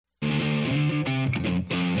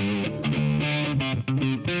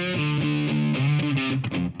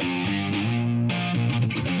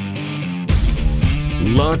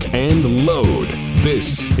lock, and load.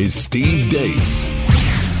 This is Steve Deace.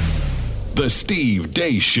 The Steve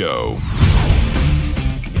Deace Show.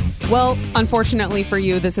 Well, unfortunately for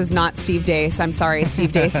you, this is not Steve Deace. I'm sorry,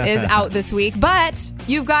 Steve Deace is out this week. But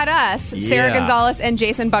you've got us, Sarah Gonzalez and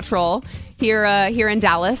Jason Buttrell, here in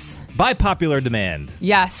Dallas. By popular demand.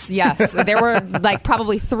 Yes. There were like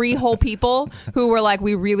probably 3 whole people who were like,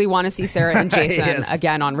 we really want to see Sarah and Jason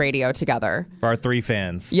again on radio together. For our 3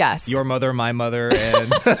 fans. Yes. Your mother, my mother,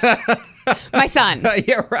 and... my son.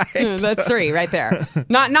 Yeah, right. That's 3 right there.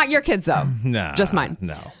 Not your kids, though. No. Just mine.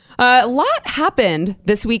 No. A lot happened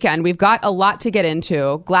this weekend. We've got a lot to get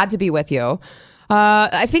into. Glad to be with you.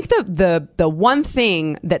 I think the one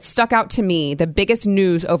thing that stuck out to me, the biggest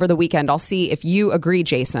news over the weekend, I'll see if you agree,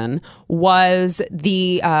 Jason, was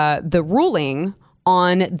the ruling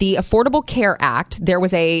on the Affordable Care Act. There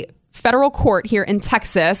was a federal court here in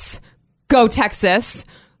Texas, go Texas,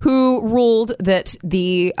 who ruled that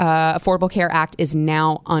the Affordable Care Act is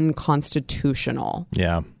now unconstitutional.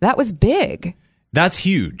 Yeah. That was big. That's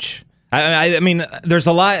huge. I mean, there's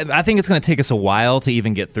a lot. I think it's going to take us a while to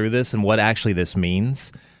even get through this and what actually this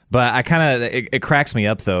means. But it cracks me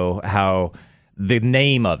up, though, how the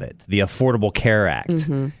name of it, the Affordable Care Act.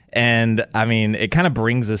 And I mean, it kind of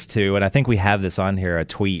brings us to, and I think we have this on here, a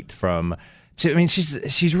tweet from, I mean,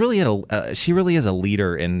 she really is a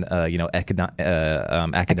leader in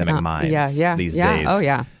academic minds these days. Oh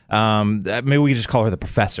yeah. Maybe we could just call her the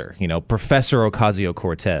professor. Professor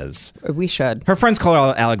Ocasio-Cortez. We should. Her friends call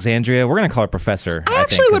her Alexandria. We're going to call her Professor. I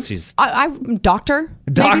actually would. I'm Doctor.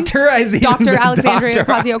 Doctor. Dr. Alexandria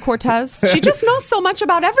Ocasio-Cortez. She just knows so much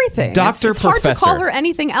about everything. Doctor. It's hard to call her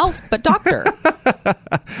anything else but doctor.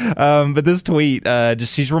 But this tweet,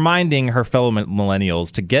 she's reminding her fellow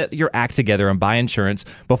millennials to get your act together and buy insurance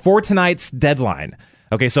before tonight's deadline.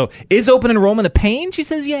 Okay, so is open enrollment a pain? She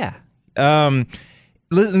says, yeah.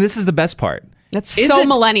 This is the best part. That's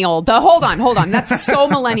millennial. Hold on. That's so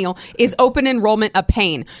millennial. Is open enrollment a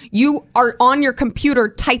pain? You are on your computer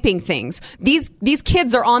typing things. These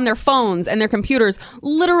kids are on their phones and their computers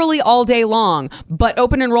literally all day long. But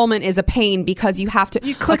open enrollment is a pain because you have to.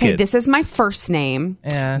 You click it. This is my first name.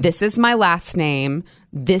 And this is my last name.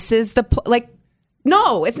 This is the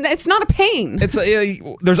No, it's not a pain. It's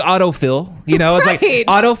there's autofill, it's right. like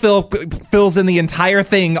autofill fills in the entire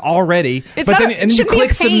thing already. And you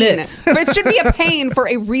click submit. But it should be a pain for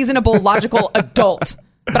a reasonable, logical adult.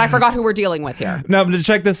 But I forgot who we're dealing with here. No, but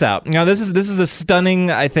check this out. Now this is a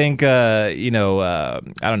stunning, I think, I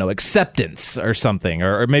don't know, acceptance or something,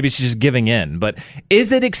 or maybe she's just giving in. But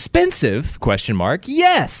is it expensive? ?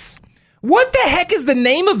 Yes. What the heck is the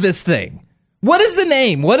name of this thing? What is the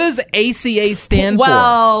name? What does ACA stand for?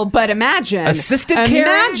 Well, but imagine. Assisted care?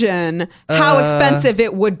 Imagine how expensive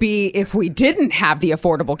it would be if we didn't have the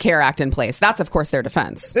Affordable Care Act in place. That's, of course, their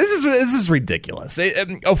defense. This is ridiculous.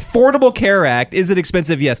 Affordable Care Act, is it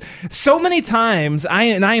expensive? Yes. So many times, I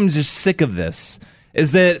am just sick of this,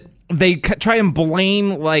 is that they try and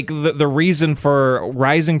blame like the reason for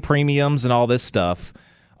rising premiums and all this stuff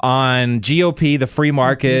on GOP, the free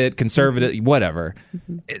market, conservative, whatever.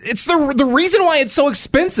 It's the reason why it's so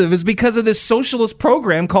expensive is because of this socialist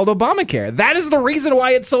program called Obamacare. That is the reason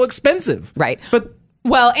why it's so expensive. Right. But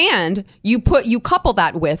and you couple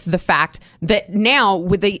that with the fact that now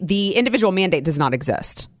with the individual mandate does not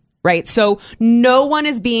exist. Right. So no one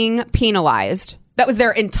is being penalized. That was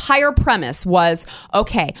their entire premise was,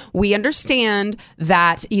 okay, we understand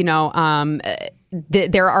that,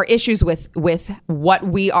 there are issues with what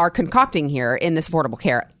we are concocting here in this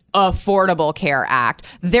Affordable Care Act.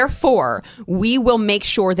 Therefore, we will make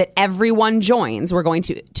sure that everyone joins. We're going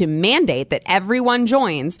to mandate that everyone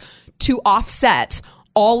joins to offset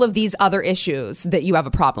all of these other issues that you have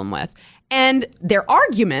a problem with. And their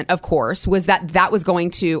argument, of course, was that was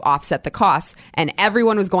going to offset the costs and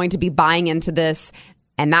everyone was going to be buying into this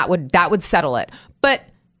and that would settle it. But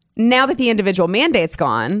now that the individual mandate's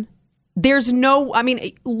gone, there's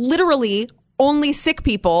literally only sick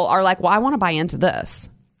people are like, well, I want to buy into this.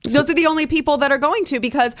 Those are the only people that are going to,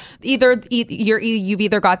 because you've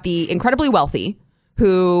either got the incredibly wealthy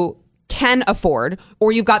who can afford,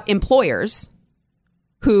 or you've got employers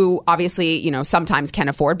who obviously, sometimes can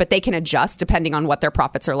afford, but they can adjust depending on what their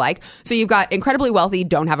profits are like. So you've got incredibly wealthy,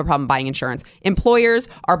 don't have a problem buying insurance. Employers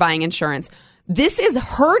are buying insurance. This is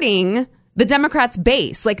hurting the Democrats'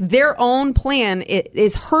 base. Like, their own plan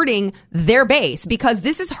is hurting their base, because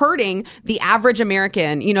this is hurting the average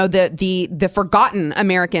American, the forgotten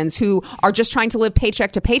Americans who are just trying to live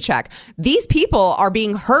paycheck to paycheck. These people are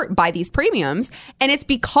being hurt by these premiums, and it's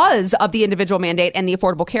because of the individual mandate and the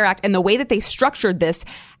Affordable Care Act and the way that they structured this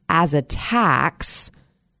as a tax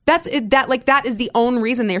That is the only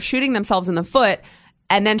reason they're shooting themselves in the foot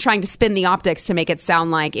and then trying to spin the optics to make it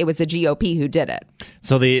sound like it was the GOP who did it.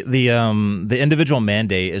 So the individual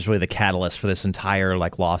mandate is really the catalyst for this entire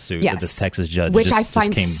lawsuit that this Texas judge which I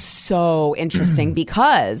find so interesting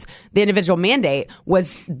because the individual mandate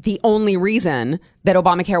was the only reason that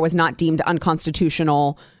Obamacare was not deemed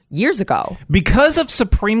unconstitutional years ago. Because of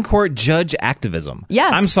Supreme Court judge activism.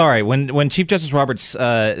 Yes. I'm sorry. When Chief Justice Roberts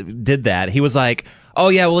did that, he was like, oh,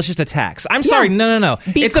 yeah, well, it's just a tax. I'm sorry. No.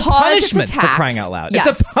 It's a punishment for crying out loud. Yes.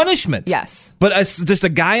 It's a punishment. Yes. But just a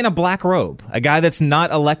guy in a black robe, a guy that's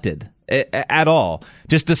not elected at all,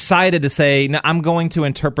 just decided to say, no, I'm going to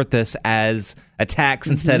interpret this as a tax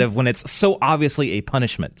instead of when it's so obviously a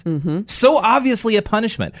punishment. So obviously a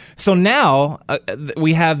punishment. So now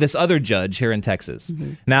we have this other judge here in Texas.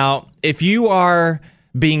 Now, if you are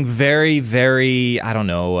being very, very, I don't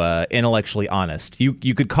know, intellectually honest, you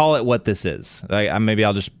could call it what this is. Maybe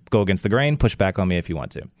I'll just go against the grain, push back on me if you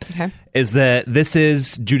want to. Okay. Is that this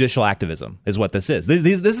is judicial activism, is what this is. This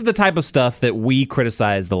is the type of stuff that we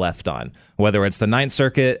criticize the left on, whether it's the Ninth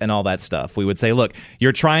Circuit and all that stuff. We would say, look,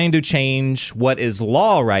 you're trying to change what is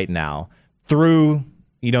law right now through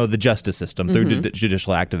the justice system, through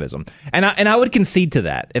judicial activism. And I would concede to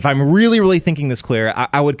that. If I'm really, really thinking this clear,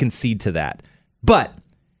 I would concede to that. But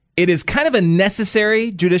it is kind of a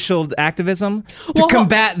necessary judicial activism to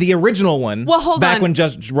combat the original one back when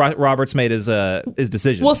Judge Roberts made his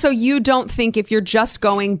decision. Well, so you don't think if you're just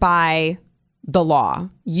going by the law,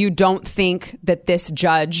 you don't think that this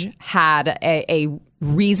judge had a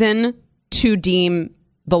reason to deem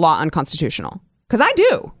the law unconstitutional? Because I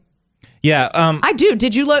do. Yeah, I do.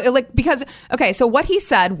 Did you look because so what he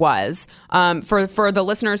said was for the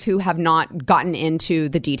listeners who have not gotten into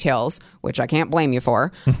the details, which I can't blame you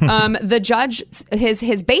for, the judge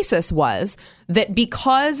his basis was that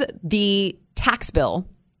because the tax bill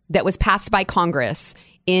that was passed by Congress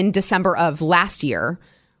in December of last year,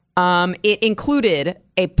 it included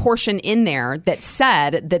a portion in there that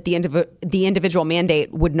said that the individual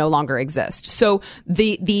mandate would no longer exist. So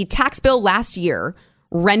the tax bill last year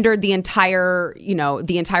rendered the entire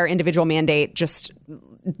individual mandate just,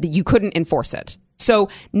 you couldn't enforce it. So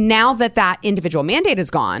now that individual mandate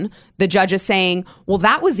is gone, the judge is saying, well,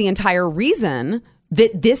 that was the entire reason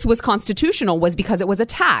that this was constitutional, was because it was a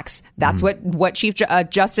tax. That's what Chief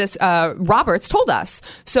Justice Roberts told us.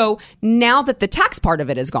 So now that the tax part of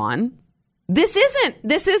it is gone, this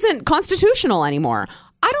isn't constitutional anymore.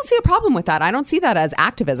 I don't see a problem with that. I don't see that as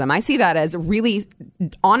activism. I see that as really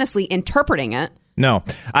honestly interpreting it. No,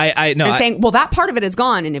 I no. And saying, well, that part of it is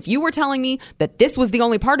gone. And if you were telling me that this was the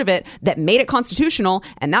only part of it that made it constitutional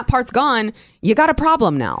and that part's gone, you got a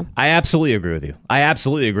problem now. I absolutely agree with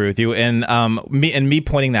you. And me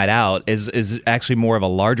pointing that out is actually more of a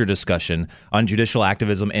larger discussion on judicial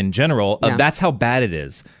activism in general. That's how bad it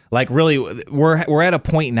is. Like, really, we're at a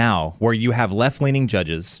point now where you have left-leaning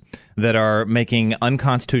judges that are making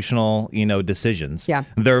unconstitutional, decisions. Yeah.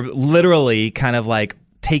 They're literally kind of like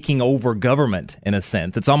taking over government in a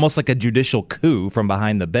sense. It's almost like a judicial coup from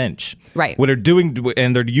behind the bench. Right. What they're doing,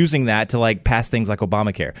 and they're using that to pass things like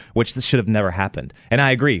Obamacare, which this should have never happened. And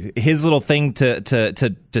I agree. His little thing to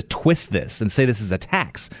twist this and say this is a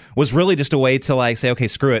tax was really just a way to say, okay,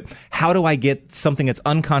 screw it. How do I get something that's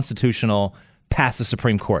unconstitutional past the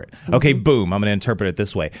Supreme Court? Okay, boom, I'm going to interpret it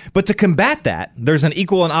this way. But to combat that, there's an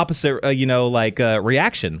equal and opposite,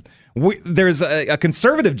 reaction. There's a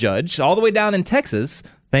conservative judge all the way down in Texas.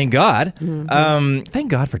 Thank God. Thank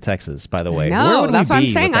God for Texas, by the way. No, that's what I'm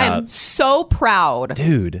saying. I am so proud,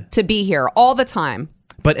 to be here all the time.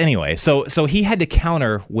 But anyway, so he had to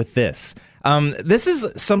counter with this. This is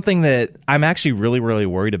something that I'm actually really, really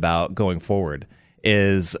worried about going forward,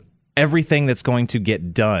 is everything that's going to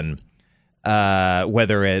get done,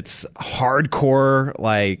 whether it's hardcore,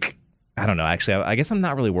 I don't know. Actually, I guess I'm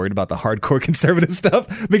not really worried about the hardcore conservative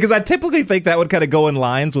stuff, because I typically think that would kind of go in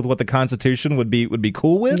lines with what the Constitution would be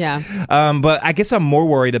cool with. Yeah. But I guess I'm more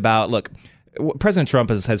worried about, look, President Trump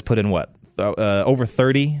has put in over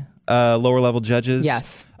 30 lower level judges.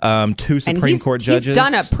 Yes. 2 Supreme Court judges. He's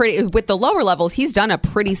done with the lower levels, he's done a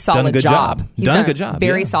pretty solid job. He's done a good job.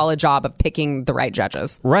 Very solid job of picking the right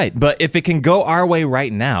judges. Right. But if it can go our way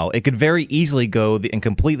right now, it could very easily go in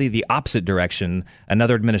completely the opposite direction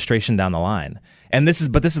another administration down the line. And this is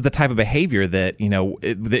the type of behavior that,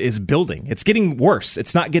 that is building. It's getting worse.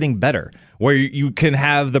 It's not getting better. Where you can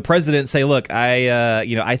have the president say, look,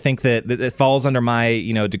 I think that it falls under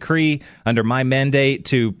my, decree, under my mandate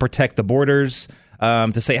to protect the borders,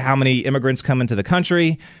 to say how many immigrants come into the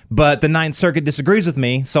country, but the Ninth Circuit disagrees with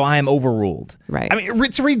me, so I am overruled. Right. I mean,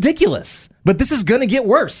 it's ridiculous. But this is going to get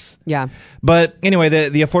worse. Yeah. But anyway,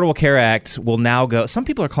 the Affordable Care Act will now go. Some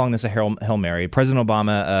people are calling this a Hail Mary. President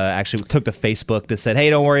Obama actually took to Facebook to said, hey,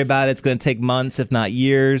 don't worry about it. It's going to take months, if not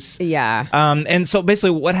years. Yeah. And so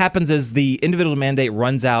basically what happens is the individual mandate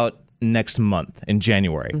runs out next month in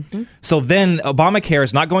January. So then Obamacare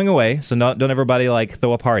is not going away. So don't everybody like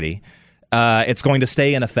throw a party. It's going to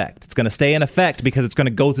stay in effect. It's going to stay in effect because it's going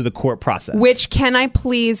to go through the court process. Which, can I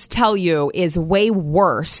please tell you, is way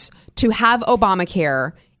worse to have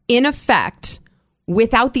Obamacare in effect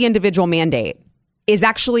without the individual mandate is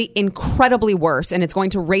actually incredibly worse, and it's going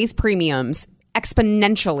to raise premiums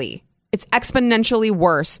exponentially. It's exponentially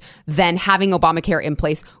worse than having Obamacare in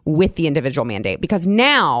place with the individual mandate, because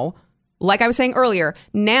now, like I was saying earlier,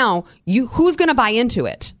 now who's going to buy into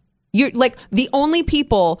it? You're like, the only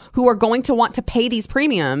people who are going to want to pay these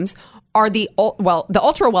premiums are the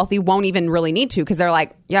ultra wealthy won't even really need to, because they're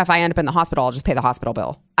like, yeah, if I end up in the hospital, I'll just pay the hospital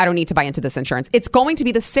bill. I don't need to buy into this insurance. It's going to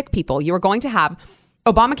be the sick people. You are going to have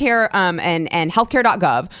Obamacare and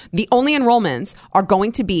healthcare.gov. The only enrollments are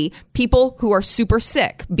going to be people who are super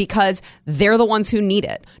sick because they're the ones who need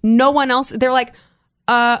it. No one else. They're like,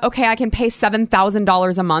 okay, I can pay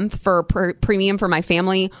 $7,000 a month for premium for my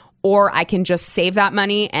family, or I can just save that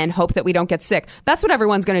money and hope that we don't get sick. That's what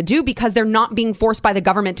everyone's going to do because they're not being forced by the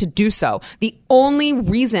government to do so. The only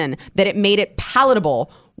reason that it made it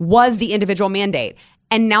palatable was the individual mandate.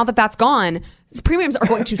 And now that that's gone, premiums are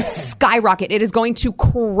going to skyrocket. It is going to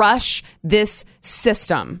crush this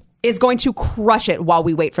system. It's going to crush it while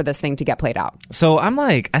we wait for this thing to get played out. So I'm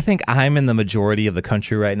like, I think I'm in the majority of the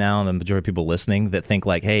country right now, and the majority of people listening that think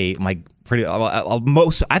like, hey,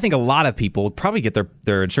 I think a lot of people probably get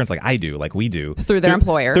their insurance like I do, like we do. Through their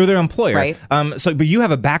employer. Through their employer. Right. But you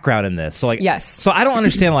have a background in this. So like, yes. So I don't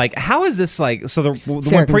understand, like, how is this like, so the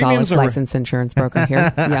Sarah when premiums Gonzalez, are licensed insurance broker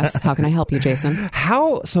here. Yes. How can I help you, Jason?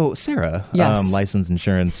 So Sarah, yes. Licensed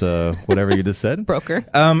insurance, whatever you just said. Broker.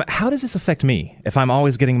 How does this affect me if I'm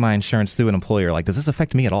always getting my insurance through an employer? Like, does this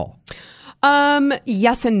affect me at all?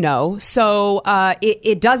 Yes and no. So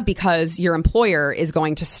it does, because your employer is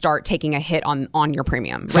going to start taking a hit on your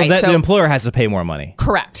premium. So right? that the employer has to pay more money.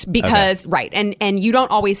 Correct. Because right. And you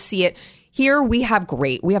don't always see it. Here we have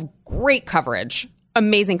great coverage.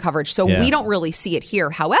 Amazing coverage. So we don't really see it here.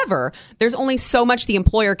 However, there's only so much the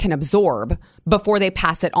employer can absorb before they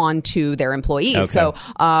pass it on to their employees. Okay.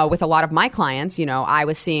 So with a lot of my clients, I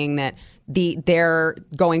was seeing that they're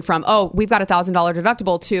going from, we've got $1,000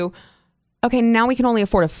 deductible to, okay, now we can only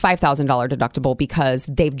afford a $5,000 deductible because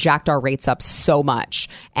they've jacked our rates up so much.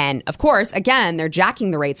 And of course, again, they're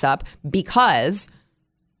jacking the rates up because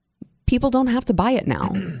people don't have to buy it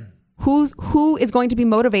now. Who is going to be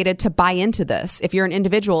motivated to buy into this if you're an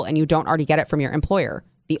individual and you don't already get it from your employer?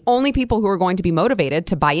 The only people who are going to be motivated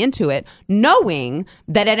to buy into it, knowing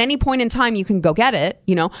that at any point in time you can go get it,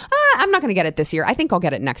 I'm not going to get it this year. I think I'll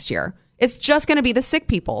get it next year. It's just going to be the sick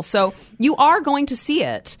people. So you are going to see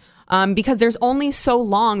it. Because there's only so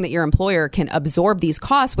long that your employer can absorb these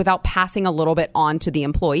costs without passing a little bit on to the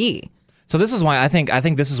employee. So this is why I think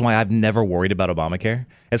this is why I've never worried about Obamacare.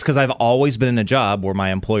 It's because I've always been in a job where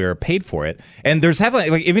my employer paid for it, and there's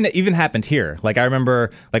even happened here. Like I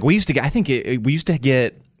remember, like we used to get, we used to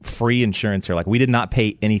get free insurance here. Like we did not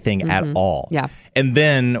pay anything at all. Yeah. And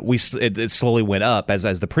then it slowly went up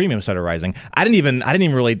as the premium started rising. I didn't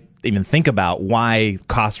even really think about why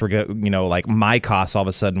costs were like my costs all of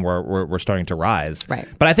a sudden were starting to rise.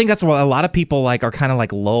 Right. But I think that's what a lot of people like are kind of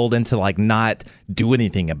like lulled into like not do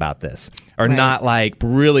anything about this, or right. not like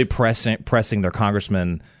really pressing their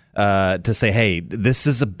congressman to say, hey, this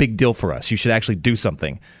is a big deal for us. You should actually do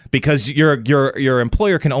something, because your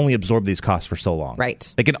employer can only absorb these costs for so long.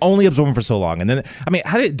 Right. They can only absorb them for so long. And then, I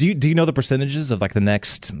mean, do you know the percentages of like the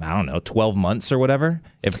next, 12 months or whatever,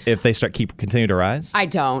 if they continue to rise? I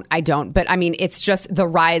don't. But I mean, it's just, the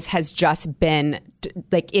rise has just been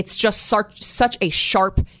like, it's just such a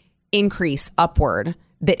sharp increase upward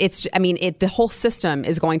that the whole system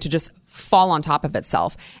is going to just fall on top of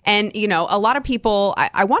itself. And, a lot of people,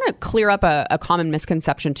 I want to clear up a common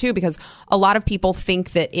misconception too, because a lot of people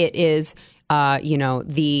think that it is,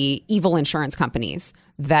 the evil insurance companies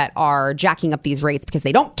that are jacking up these rates because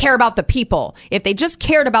they don't care about the people. If they just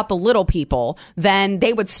cared about the little people, then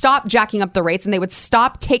they would stop jacking up the rates and they would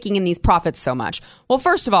stop taking in these profits so much. Well,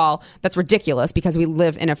 first of all, that's ridiculous, because we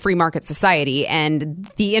live in a free market society, and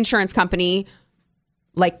the insurance company,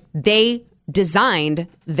 they designed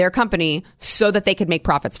their company so that they could make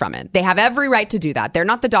profits from it. They have every right to do that. They're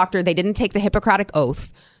not the doctor. They didn't take the Hippocratic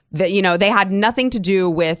Oath. That, they had nothing to do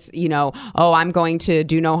with, I'm going to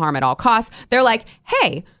do no harm at all costs. They're like,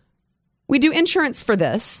 hey, we do insurance for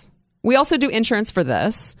this. We also do insurance for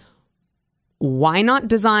this. why not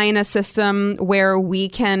design a system where we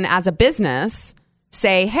can, as a business,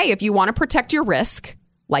 say, hey, if you want to protect your risk,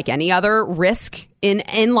 like any other risk in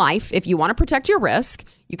life, if you want to protect your risk,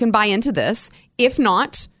 you can buy into this. If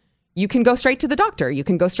not, you can go straight to the doctor. You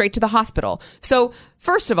can go straight to the hospital. So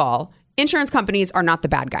first of all, insurance companies are not the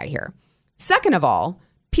bad guy here. Second of all,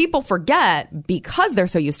 people forget, because they're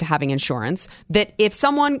so used to having insurance, that if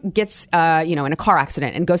someone gets in a car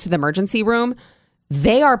accident and goes to the emergency room,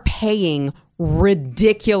 they are paying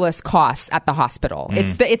ridiculous costs at the hospital.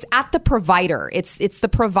 It's at the provider. It's the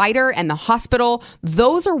provider and the hospital.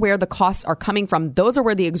 Those are where the costs are coming from. Those are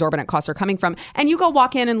where the exorbitant costs are coming from. And you go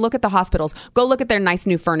walk in and look at the hospitals. Go look at their nice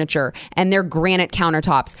new furniture and their granite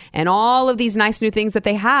countertops and all of these nice new things that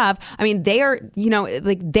they have. I mean, they are,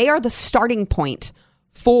 they are the starting point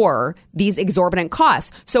for these exorbitant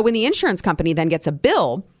costs. So when the insurance company then gets a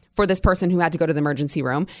bill for this person who had to go to the emergency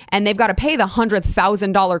room, and they've got to pay the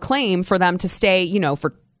 $100,000 claim for them to stay,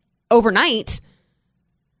 for overnight,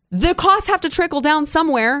 the costs have to trickle down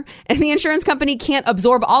somewhere, and the insurance company can't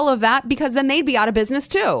absorb all of that, because then they'd be out of business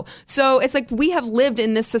too. So it's like, we have lived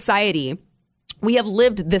in this society. We have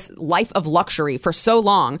lived this life of luxury for so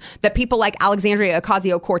long that people like Alexandria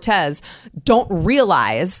Ocasio-Cortez don't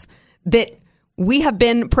realize that we have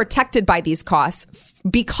been protected by these costs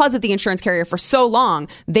because of the insurance carrier for so long.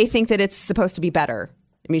 They think that it's supposed to be better.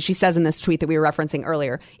 I mean, she says in this tweet that we were referencing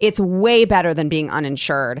earlier, it's way better than being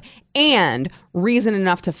uninsured, and reason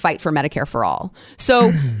enough to fight for Medicare for all.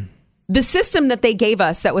 So the system that they gave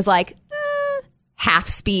us that was like half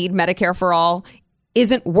speed Medicare for all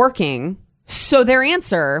isn't working. So their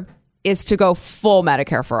answer is to go full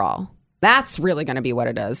Medicare for all. That's really going to be what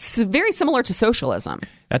it is. It's very similar to socialism.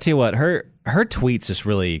 I tell you what, her tweets just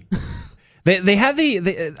really they have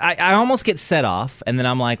I almost get set off, and then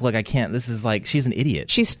I'm like, look, I can't. This is like, she's an idiot.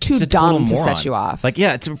 She's too dumb to set you off. Like,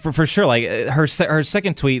 yeah, for sure. Like her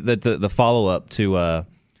second tweet, the follow up to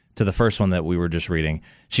the first one that we were just reading,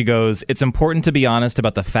 she goes, "It's important to be honest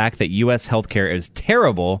about the fact that U.S. healthcare is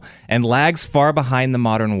terrible and lags far behind the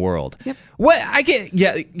modern world." Yep. What I get,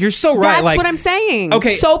 yeah, you're so right. That's what I'm saying.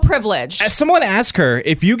 Okay, so privileged. As someone asked her,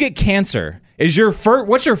 if you get cancer,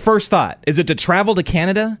 what's your first thought? Is it to travel to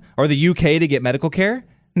Canada or the UK to get medical care?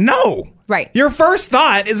 No. Right. Your first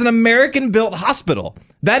thought is an American-built hospital.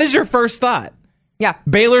 That is your first thought. Yeah.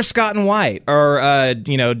 Baylor Scott and White, or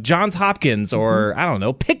Johns Hopkins, or I don't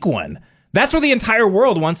know, pick one. That's where the entire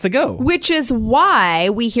world wants to go. Which is why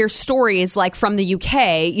we hear stories like from the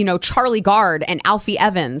UK, Charlie Gard and Alfie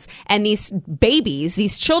Evans, and these babies,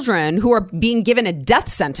 these children who are being given a death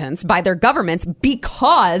sentence by their governments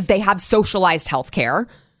because they have socialized health care.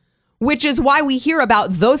 Which is why we hear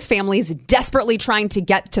about those families desperately trying to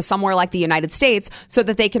get to somewhere like the United States so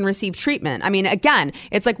that they can receive treatment. I mean, again,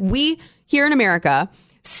 it's like, we here in America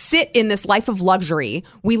sit in this life of luxury.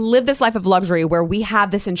 We live this life of luxury where we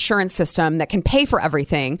have this insurance system that can pay for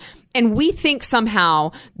everything. And we think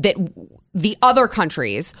somehow that the other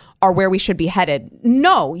countries are where we should be headed.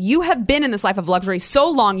 No, you have been in this life of luxury so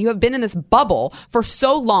long. You have been in this bubble for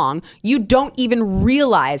so long. You don't even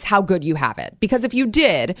realize how good you have it. Because if you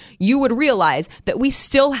did, you would realize that we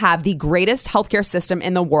still have the greatest healthcare system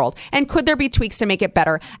in the world. And could there be tweaks to make it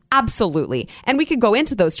better? Absolutely. And we could go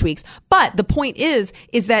into those tweaks. But the point is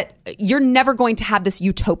that you're never going to have this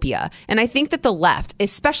utopia. And I think that the left,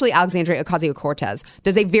 especially Alexandria Ocasio-Cortez,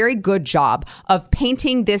 does a very good job of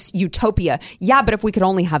painting this utopia. Yeah, but if we could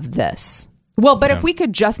only have this. Well, but if we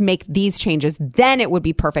could just make these changes, then it would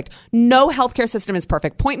be perfect. No healthcare system is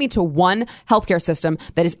perfect. Point me to one healthcare system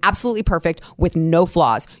that is absolutely perfect with no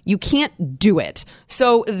flaws. You can't do it.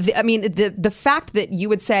 So, the fact that you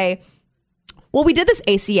would say, well, we did this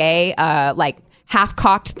ACA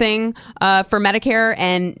half-cocked thing for Medicare,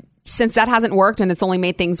 and since that hasn't worked and it's only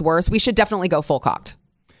made things worse, we should definitely go full-cocked.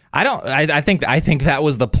 I think that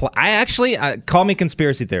was the I actually call me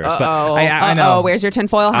conspiracy theorist, but I know. Oh, where's your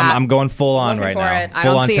tinfoil hat? I'm going full on right now.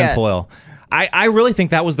 Full on tinfoil. I really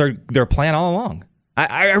think that was their plan all along.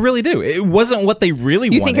 I really do. It wasn't what they really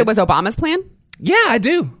wanted. You think it was Obama's plan? Yeah, I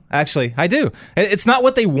do. Actually, I do. It's not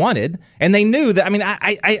what they wanted, and they knew that. I mean,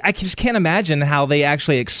 I just can't imagine how they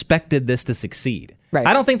actually expected this to succeed. Right.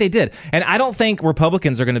 I don't think they did. And I don't think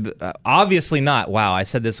Republicans are going to obviously not. Wow, I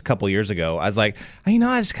said this a couple years ago. I was like, I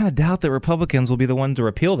just kind of doubt that Republicans will be the one to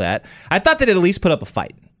repeal that. I thought they'd at least put up a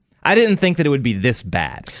fight. I didn't think that it would be this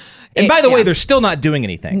bad. And by the way, they're still not doing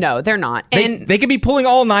anything. No, they're not. They could be pulling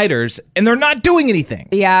all-nighters, and they're not doing anything.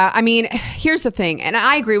 Yeah, I mean, here's the thing, and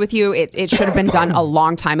I agree with you. It should have been done a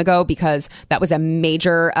long time ago because that was a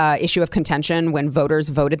major issue of contention when voters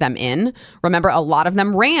voted them in. Remember, a lot of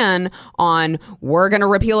them ran on, we're going to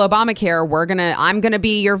repeal Obamacare. I'm going to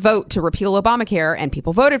be your vote to repeal Obamacare, and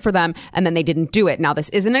people voted for them, and then they didn't do it. Now, this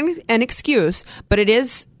isn't an excuse, but it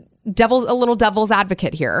is a little devil's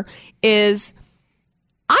advocate here is...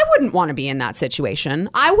 I wouldn't want to be in that situation.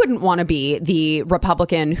 I wouldn't want to be the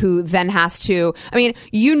Republican who then has to, I mean,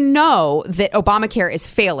 you know that Obamacare is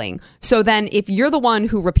failing. So then if you're the one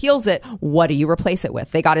who repeals it, what do you replace it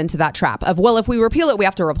with? They got into that trap of, well, if we repeal it, we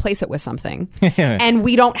have to replace it with something. And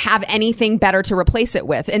we don't have anything better to replace it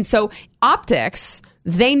with. And so optics,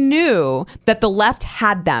 they knew that the left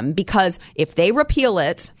had them because if they repeal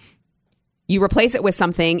it, you replace it with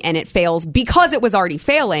something and it fails because it was already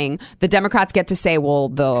failing, the Democrats get to say, well,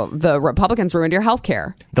 the Republicans ruined your health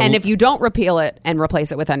care. And if you don't repeal it and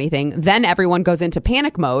replace it with anything, then everyone goes into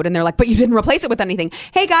panic mode and they're like, but you didn't replace it with anything.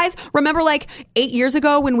 Hey, guys, remember like 8 years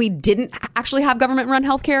ago when we didn't actually have government run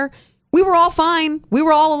health care? We were all fine. We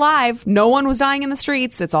were all alive. No one was dying in the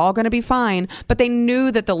streets. It's all going to be fine. But they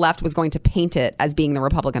knew that the left was going to paint it as being the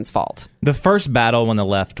Republicans' fault. The first battle when the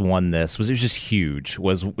left won this was just huge.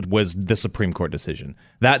 Was the Supreme Court decision.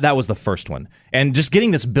 That was the first one, and just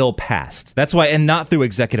getting this bill passed. That's why, and not through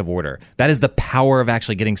executive order. That is the power of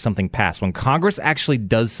actually getting something passed. When Congress actually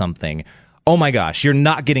does something. Oh my gosh, you're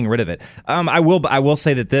not getting rid of it. I will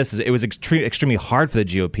say that it was extremely hard for the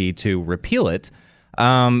GOP to repeal it.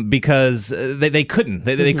 Because they couldn't.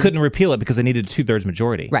 They couldn't repeal it because they needed a 2/3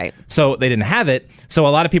 majority. Right. So they didn't have it. So a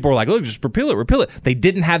lot of people were like, look, just repeal it. They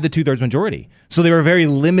didn't have the 2/3 majority. So they were very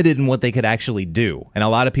limited in what they could actually do. And a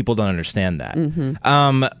lot of people don't understand that.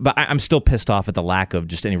 But I'm still pissed off at the lack of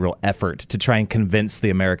just any real effort to try and convince the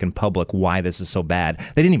American public why this is so bad.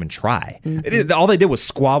 They didn't even try. All they did was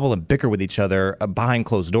squabble and bicker with each other behind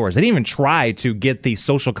closed doors. They didn't even try to get the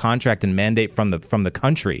social contract and mandate from the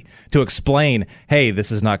country to explain, hey,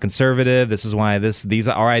 this is not conservative. This is why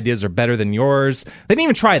our ideas are better than yours. They didn't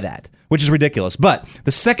even try that, which is ridiculous. But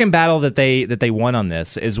the second battle that they won on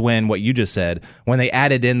this is when what you just said, when they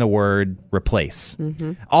added in the word replace.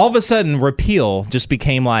 All of a sudden, repeal just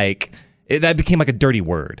became like that became like a dirty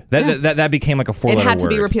word. That became like a 4-letter word. It had to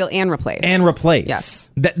be repeal and replace. And replace.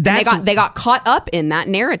 Yes. They got caught up in that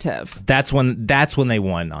narrative. That's when they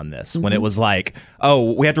won on this. When it was like,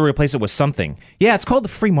 oh, we have to replace it with something. Yeah, it's called the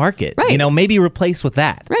free market. Right. Maybe replace with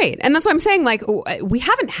that. Right. And that's what I'm saying. Like, we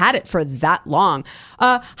haven't had it for that long.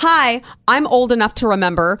 Hi, I'm old enough to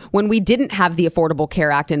remember when we didn't have the Affordable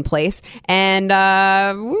Care Act in place, and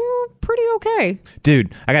we were pretty okay.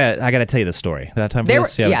 Dude, I gotta tell you the story. Did I have time for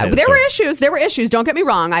this? But there were issues. There were issues. Don't get me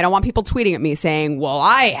wrong. I don't want people tweeting at me saying, well,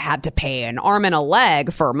 I had to pay an arm and a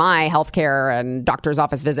leg for my healthcare and doctor's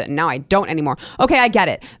office visit, and now I don't anymore. Okay, I get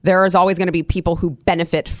it. There is always going to be people who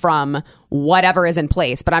benefit from whatever is in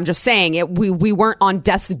place. But I'm just saying we weren't on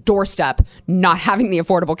death's doorstep not having the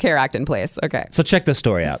Affordable Care Act in place. Okay. So check this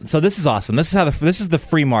story out. So this is awesome. This is the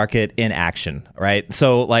free market in action, right?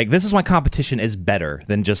 So like this is why competition is better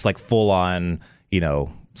than just like full on,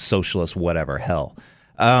 socialist whatever hell.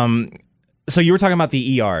 So you were talking about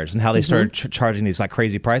the ERs and how they started charging these like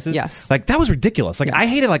crazy prices. Yes. Like that was ridiculous. Like I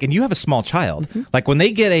hated and you have a small child. Like when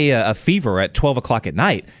they get a fever at 12 o'clock at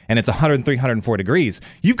night and it's 103, 104 degrees,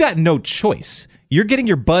 you've got no choice. You're getting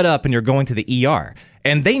your butt up and you're going to the ER.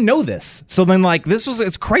 And they know this. So then like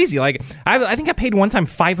it's crazy. Like I think I paid one time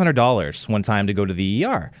 $500 one time to go to the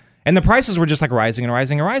ER. And the prices were just like rising and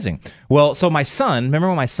rising and rising. Well, so my son, remember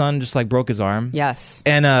when my son just like broke his arm? Yes.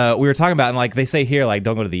 And we were talking about, and like they say here, like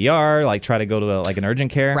don't go to the ER, like try to go to like an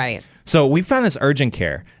urgent care. Right. So we found this urgent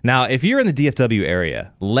care. Now, if you're in the DFW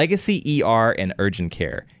area, Legacy ER and urgent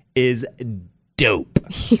care is dope.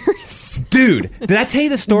 Dude, did I tell you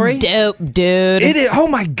the story? Dope, dude. It is. Oh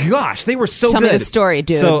my gosh, they were so good. Tell me the story,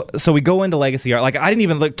 dude. So we go into Legacy ER. Like I didn't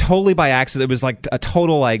even look totally by accident. It was like a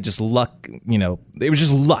total like just luck. It was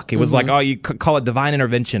just luck. It was like, oh, you could call it divine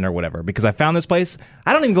intervention or whatever. Because I found this place.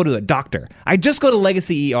 I don't even go to a doctor. I just go to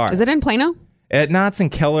Legacy ER. Is it in Plano? No, it's in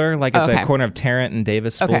Keller, like at the corner of Tarrant and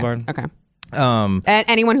Davis Boulevard. Okay. And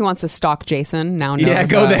anyone who wants to stalk Jason now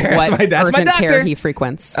knows go there. what That's urgent my doctor. care he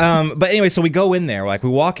frequents. But anyway, so we go in there. Like we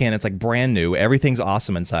walk in, it's like brand new. Everything's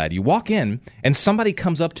awesome inside. You walk in, and somebody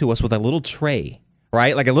comes up to us with a little tray,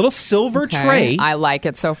 right? Like a little silver tray. I like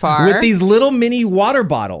it so far. With these little mini water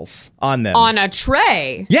bottles on them. On a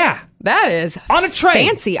tray. Yeah. That is on a tray.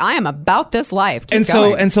 Fancy. I am about this life. Keep and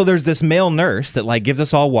going. so there's this male nurse that like gives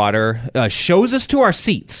us all water, shows us to our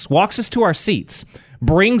seats, walks us to our seats.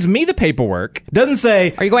 brings me the paperwork, doesn't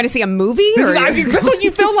say, Are you going to see a movie? that's what you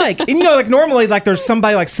feel like. And like normally, like there's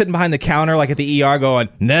somebody like sitting behind the counter, like at the ER going,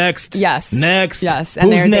 next. Yes. Next. Yes.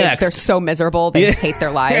 And Who's next? they're so miserable. They hate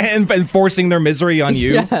their lives. and forcing their misery on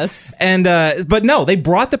you. Yes. And, but no, they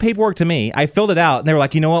brought the paperwork to me. I filled it out and they were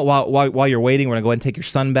like, you know what? While you're waiting, we're going to go ahead and take your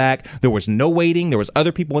son back. There was no waiting. There was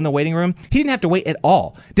other people in the waiting room. He didn't have to wait at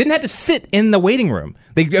all. Didn't have to sit in the waiting room.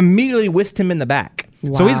 They immediately whisked him in the back.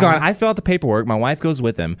 Wow. So he's gone. I fill out the paperwork. My wife goes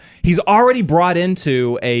with him. He's already brought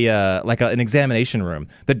into an examination room.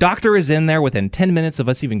 The doctor is in there within 10 minutes of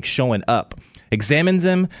us even showing up. Examines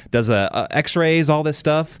him, does x-rays, all this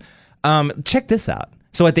stuff. Check this out.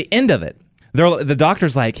 So at the end of it, the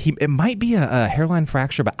doctor's like, it might be a hairline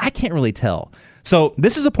fracture, but I can't really tell. So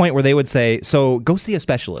this is the point where they would say, so go see a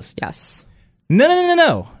specialist. Yes.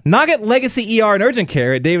 No. Not at Legacy ER and Urgent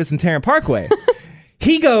Care at Davis and Tarrant Parkway.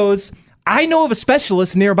 He goes, I know of a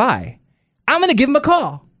specialist nearby. I'm going to give him a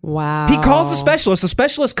call. Wow. He calls the specialist. The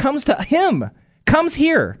specialist comes to him, comes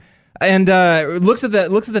here, and looks at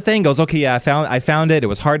the thing. Goes, okay, yeah, I found it. It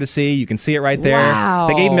was hard to see. You can see it right there. Wow.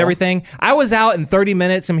 They gave him everything. I was out in 30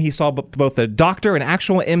 minutes, and he saw both a doctor, an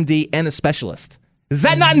actual MD, and a specialist. Is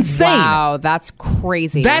that not insane? Wow, that's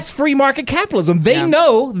crazy. That's free market capitalism. They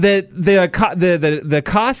know that the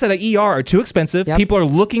costs at an ER are too expensive. Yep. People are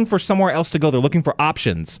looking for somewhere else to go. They're looking for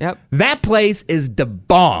options. Yep. That place is the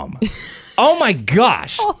bomb. Oh my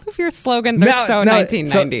gosh. All of your slogans are so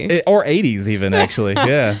 1990. Or 80s even, actually.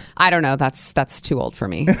 Yeah. I don't know. That's too old for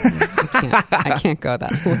me. I can't go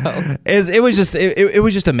that low. It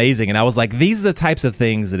was just amazing. And I was like, these are the types of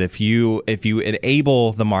things that if you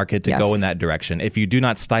enable the market to go in that direction, if you do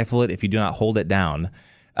not stifle it, if you do not hold it down,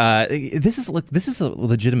 this is a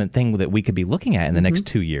legitimate thing that we could be looking at in the next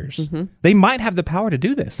 2 years. Mm-hmm. They might have the power to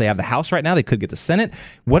do this. They have the House right now. They could get the Senate.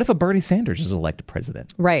 What if a Bernie Sanders is elected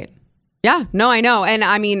president? Right. Yeah, no, I know. And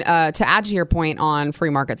I mean, to add to your point on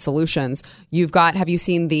free market solutions, have you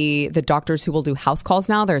seen the doctors who will do house calls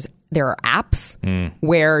now? There are apps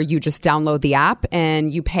where you just download the app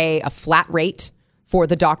and you pay a flat rate for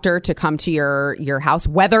the doctor to come to your house,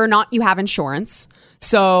 whether or not you have insurance.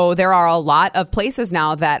 So there are a lot of places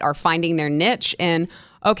now that are finding their niche in,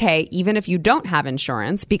 okay, even if you don't have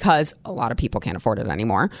insurance, because a lot of people can't afford it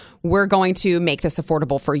anymore, we're going to make this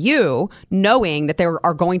affordable for you, knowing that there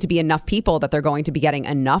are going to be enough people that they're going to be getting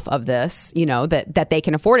enough of this, that they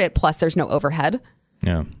can afford it. Plus, there's no overhead.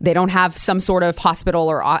 Yeah. They don't have some sort of hospital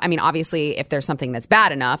obviously, if there's something that's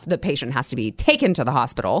bad enough, the patient has to be taken to the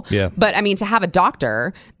hospital. Yeah. But to have a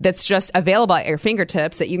doctor that's just available at your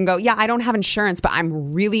fingertips that you can go, yeah, I don't have insurance, but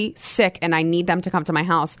I'm really sick and I need them to come to my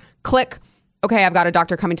house. Click. Okay, I've got a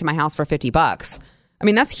doctor coming to my house for $50.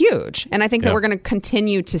 That's huge. And I think that we're going to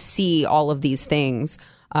continue to see all of these things,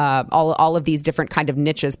 all of these different kind of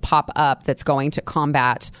niches pop up that's going to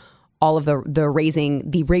combat all of the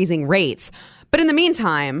raising rates. But in the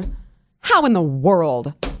meantime, how in the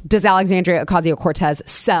world does Alexandria Ocasio-Cortez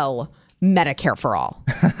sell Medicare for all?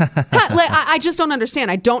 I just don't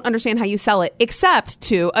understand. I don't understand how you sell it, except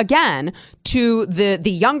to the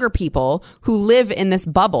younger people who live in this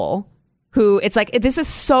bubble. Who it's like, this is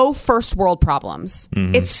so first world problems.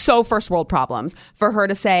 Mm-hmm. It's so first world problems for her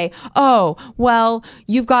to say, oh, well,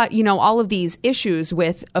 you've got, all of these issues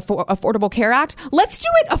with Affordable Care Act. Let's do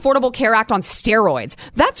it Affordable Care Act on steroids.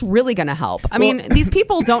 That's really going to help. These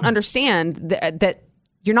people don't understand that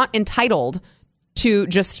you're not entitled to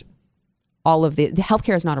just all of the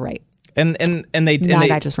healthcare is not a right. And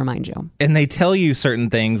I just remind you. And they tell you certain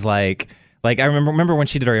things like I remember when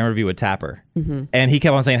she did our interview with Tapper, and he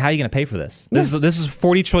kept on saying, how are you going to pay for this? This is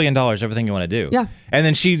 $40 trillion, everything you want to do. Yeah. And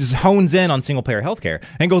then she just hones in on single-payer healthcare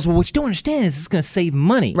and goes, well, what you don't understand is this is going to save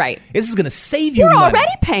money. Right. This is going to save you money. We're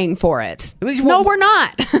already paying for it. No, we're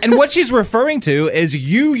not. And what she's referring to is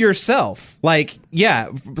you yourself.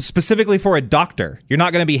 Specifically for a doctor. You're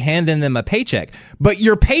not going to be handing them a paycheck. But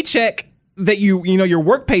your paycheck that your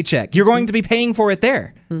work paycheck, you're going to be paying for it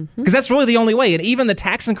there. Because that's really the only way. And even the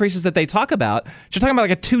tax increases that they talk about, you're talking about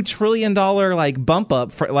like a $2 trillion bump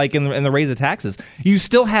up for in the raise of taxes. You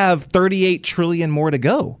still have $38 trillion more to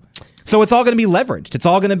go. So it's all going to be leveraged. It's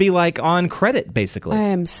all going to be on credit, basically. I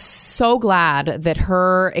am so glad that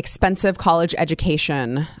her expensive college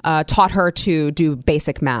education taught her to do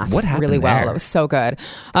basic math really well. There? It was so good.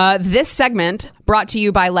 This segment brought to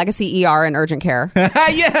you by Legacy ER and Urgent Care.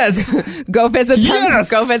 Yes. Go visit them. Yes.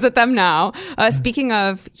 Go visit them now. Speaking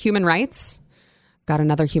of human rights, got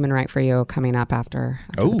another human right for you coming up after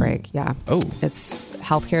the break. Yeah. Oh. It's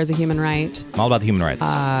healthcare is a human right. I'm all about the human rights.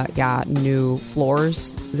 New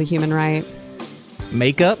floors is a human right.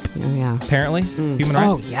 Makeup? Yeah. Apparently. Human right?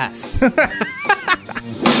 Oh, yes.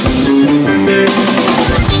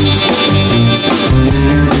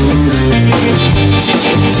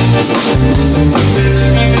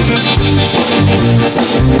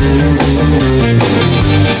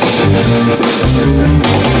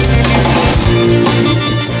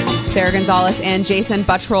 Sarah Gonzalez and Jason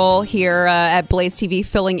Buttrell here at Blaze TV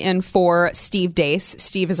filling in for Steve Deace.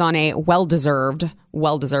 Steve is on a well-deserved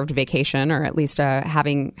vacation, or at least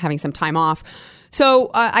having some time off. So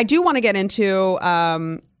I do want to get into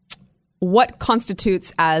what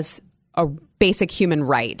constitutes as a basic human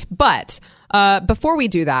right. But before we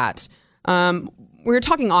do that, we were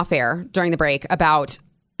talking off air during the break about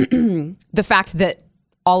the fact that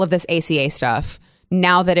all of this ACA stuff,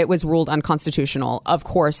 now that it was ruled unconstitutional, of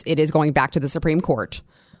course, it is going back to the Supreme Court.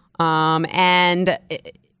 And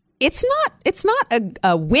it's not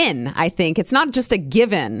a win, I think. It's not just a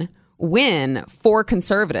given win for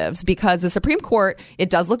conservatives, because the Supreme Court, it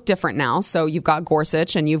does look different now. So you've got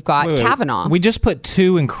Gorsuch and you've got Kavanaugh. We just put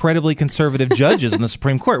two incredibly conservative judges in the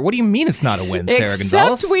Supreme Court. What do you mean it's not a win, Sarah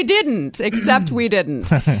Gonzalez? Except we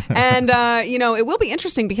didn't. And, it will be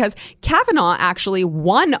interesting because Kavanaugh, actually,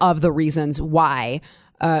 one of the reasons why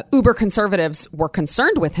uber conservatives were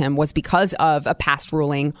concerned with him was because of a past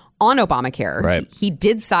ruling on Obamacare. Right. He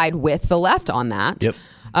did side with the left on that. Yep.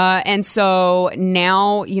 And so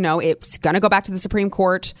now, it's going to go back to the Supreme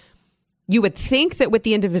Court. You would think that with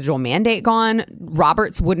the individual mandate gone,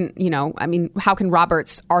 Roberts wouldn't, how can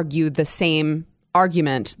Roberts argue the same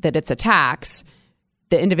argument that it's a tax?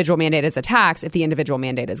 The individual mandate is a tax if the individual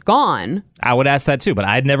mandate is gone. I would ask that too, but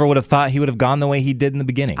I never would have thought he would have gone the way he did in the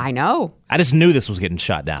beginning. I know. I just knew this was getting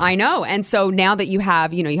shot down. I know. And so now that you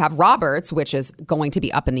have Roberts, which is going to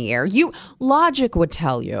be up in the air, logic would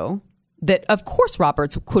tell you that, of course,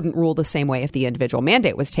 Roberts couldn't rule the same way if the individual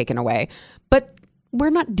mandate was taken away. But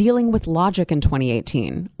we're not dealing with logic in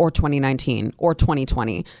 2018 or 2019 or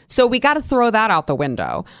 2020. So we got to throw that out the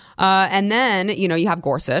window. And then, you have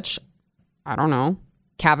Gorsuch. I don't know.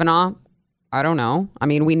 Kavanaugh. I don't know. I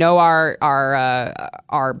mean, we know our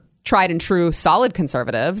tried and true solid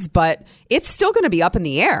conservatives, but it's still going to be up in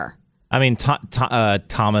the air. I mean,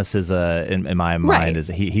 Thomas is in my mind, right.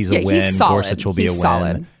 He's a win. He's solid. Gorsuch will be he's a win.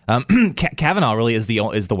 Solid. Kavanaugh really is the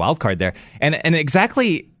wild card there, and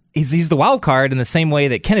exactly he's the wild card in the same way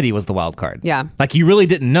that Kennedy was the wild card. Yeah, like you really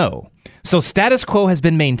didn't know. So status quo has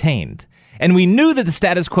been maintained, and we knew that the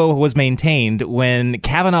status quo was maintained when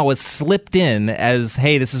Kavanaugh was slipped in as,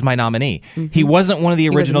 hey, this is my nominee. Mm-hmm. He wasn't one of the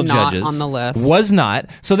original judges. On the list. Was not.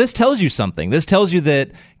 So this tells you something. This tells you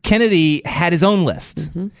that Kennedy had his own list.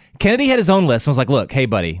 Mm-hmm. Kennedy had his own list and was like, look, hey,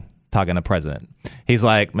 buddy, talking to President. He's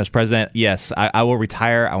like, Mr. President, yes, I will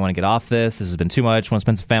retire. I want to get off this. This has been too much. I want to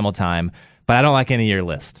spend some family time. But I don't like any of your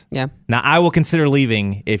list. Yeah. Now, I will consider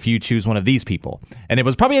leaving if you choose one of these people. And it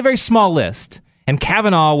was probably a very small list. And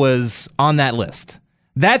Kavanaugh was on that list.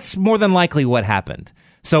 That's more than likely what happened.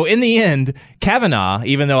 So in the end, Kavanaugh,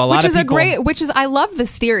 even though a lot of people... I love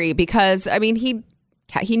this theory because, I mean, he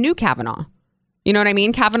knew Kavanaugh. You know what I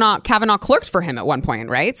mean? Kavanaugh clerked for him at one point,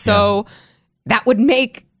 right? So that would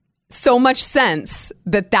make so much sense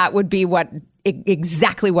that would be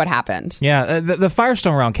exactly what happened. Yeah, the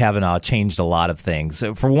firestorm around Kavanaugh changed a lot of things.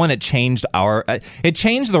 For one, it changed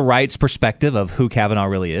the right's perspective of who Kavanaugh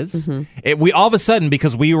really is. Mm-hmm. We all of a sudden,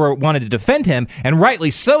 because we wanted to defend him, and rightly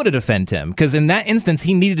so to defend him, because in that instance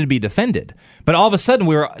he needed to be defended. But all of a sudden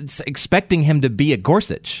we were expecting him to be a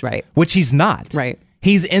Gorsuch, right? Which he's not. Right.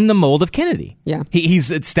 He's in the mold of Kennedy. Yeah,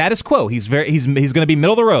 it's status quo. He's going to be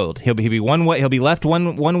middle of the road. He'll be one way. He'll be left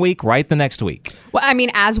one week, right the next week. Well, I mean,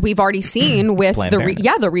 as we've already seen with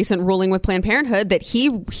the recent ruling with Planned Parenthood, that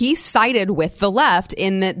he sided with the left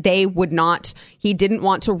in that he didn't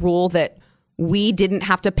want to rule that we didn't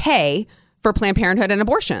have to pay for Planned Parenthood and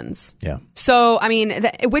abortions. Yeah. So, I mean,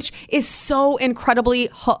 which is so incredibly,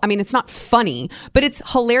 it's not funny, but it's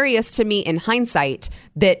hilarious to me in hindsight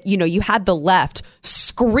that, you had the left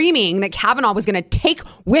screaming that Kavanaugh was going to take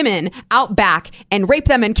women out back and rape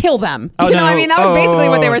them and kill them. Oh, you know what I mean? That was basically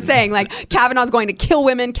what they were saying. Like, Kavanaugh's going to kill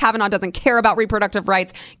women. Kavanaugh doesn't care about reproductive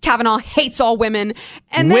rights. Kavanaugh hates all women.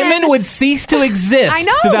 And women would cease to exist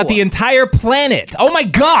throughout the entire planet. Oh my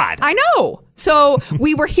God. I know. So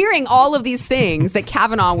we were hearing all of these things that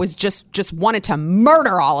Kavanaugh was just wanted to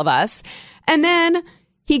murder all of us. And then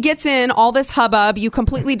he gets in all this hubbub. You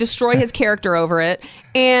completely destroy his character over it.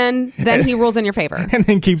 And then he rules in your favor. And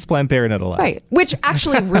then keeps Planned Parenthood alive. Right. Which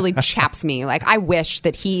actually really chaps me. Like, I wish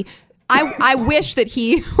that he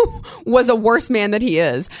was a worse man than he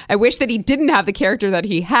is. I wish that he didn't have the character that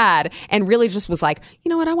he had and really just was like, you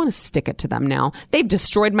know what? I want to stick it to them now. They've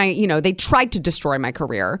destroyed they tried to destroy my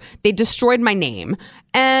career. They destroyed my name.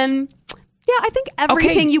 And Yeah, I think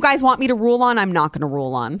everything you guys want me to rule on, I'm not going to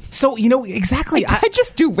rule on. So, exactly. I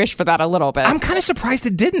just do wish for that a little bit. I'm kind of surprised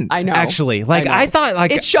it didn't. I know. Actually. I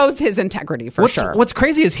thought it shows his integrity for sure. What's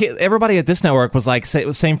crazy is everybody at this network was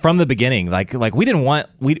saying from the beginning, like we didn't want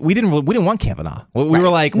Kavanaugh. We were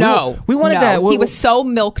like, no, we wanted that. He was so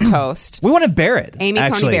milquetoast. We wanted Barrett. Amy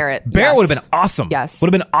Coney Barrett. Barrett would have been awesome. Yes.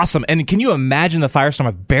 Would have been awesome. And can you imagine the firestorm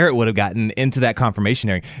if Barrett would have gotten into that confirmation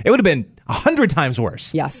hearing? It would have been 100 times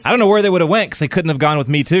worse. Yes. I don't know where they would have went because they couldn't have gone with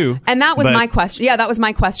Me Too. And that was my question. Yeah, that was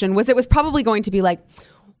my question. It was probably going to be like,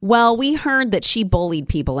 well, we heard that she bullied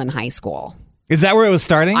people in high school. Is that where it was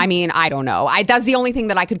starting? I mean, I don't know. That's the only thing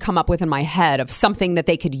that I could come up with in my head of something that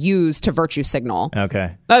they could use to virtue signal.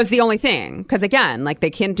 Okay. That was the only thing. Because again, like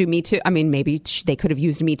they can't do Me Too. I mean, maybe they could have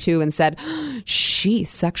used Me Too and said, she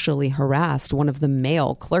sexually harassed one of the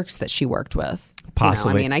male clerks that she worked with.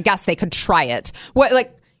 Possibly. I mean, I guess they could try it.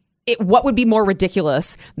 What would be more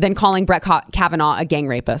ridiculous than calling Brett Kavanaugh a gang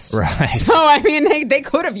rapist? Right. So, I mean, they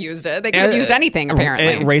could have used it. They could have used anything,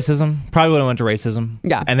 apparently. Racism. Probably would have went to racism.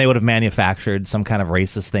 Yeah. And they would have manufactured some kind of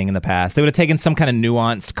racist thing in the past. They would have taken some kind of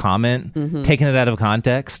nuanced comment, taken it out of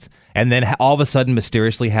context, and then all of a sudden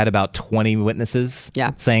mysteriously had about 20 witnesses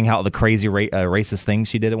saying how the crazy racist thing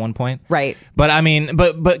she did at one point. Right. But, I mean,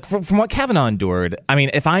 but from what Kavanaugh endured, I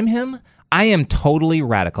mean, if I'm him, I am totally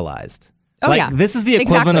radicalized. This is the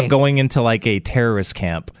equivalent of going into like a terrorist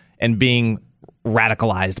camp and being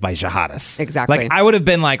radicalized by jihadists. Exactly. Like I would have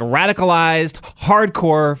been like radicalized,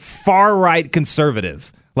 hardcore, far right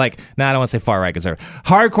conservative. Like, no, I don't want to say far right conservative.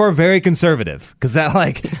 Hardcore, very conservative, because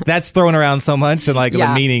that's thrown around so much, and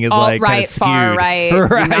the meaning is alt-right, kind of skewed. far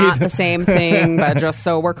right, not the same thing. But just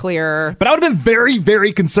so we're clear, but I would have been very,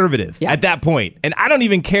 very conservative at that point, and I don't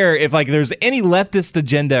even care if there's any leftist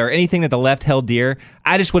agenda or anything that the left held dear.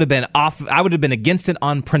 I just would have been off. I would have been against it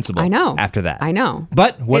on principle. I know. After that, I know.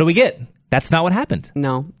 But what do we get? That's not what happened.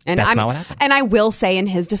 No. And that's not what happened. And I will say in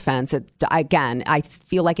his defense, again, I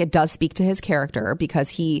feel like it does speak to his character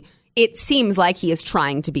because it seems like he is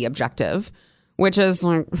trying to be objective, which is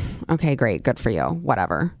like, okay, great. Good for you.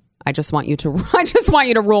 Whatever. I just want you to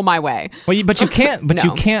rule my way. Well, but you can't,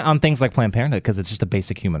 you can't on things like Planned Parenthood because it's just a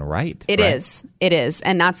basic human right. It is.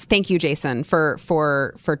 And thank you, Jason, for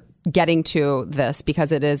getting to this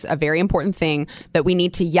because it is a very important thing that we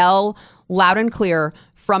need to yell loud and clear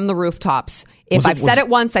from the rooftops. If I've said it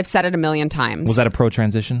once, I've said it a million times. Was that a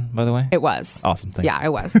pro-transition, by the way? It was. Awesome. Thanks. Yeah,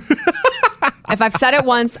 it was. If I've said it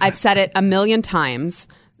once, I've said it a million times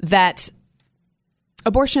that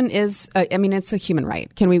abortion is, it's a human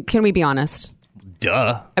right. Can we be honest?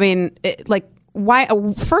 Duh. I mean, why?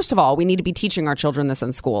 First of all, we need to be teaching our children this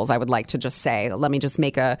in schools. I would like to just say, let me just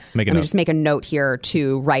make a note here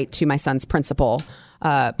to write to my son's principal.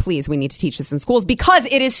 Please, we need to teach this in schools because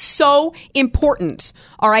it is so important.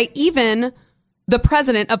 All right, even the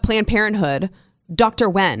president of Planned Parenthood, Dr.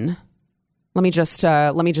 Wen. Let me just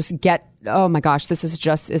get. Oh my gosh, this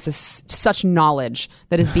is such knowledge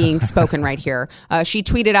that is being spoken right here. She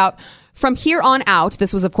tweeted out, "From here on out,"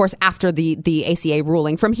 this was of course after the ACA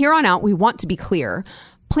ruling. "From here on out, we want to be clear.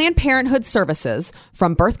 Planned Parenthood services,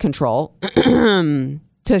 from birth control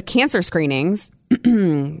to cancer screenings."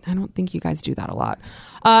 I don't think you guys do that a lot.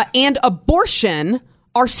 And abortion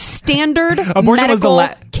are standard medical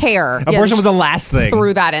care. Abortion was the last thing.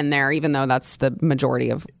 Threw that in there, even though that's the majority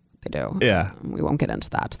of they do. Yeah. We won't get into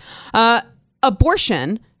that.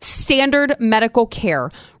 Abortion, standard medical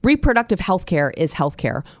care. Reproductive health care is health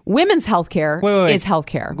care. Women's health care is health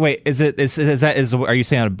care. Wait, are you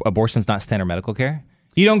saying abortion's not standard medical care?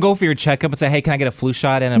 You don't go for your checkup and say, hey, can I get a flu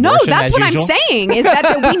shot and an abortion? No, that's what I'm saying is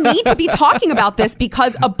that we need to be talking about this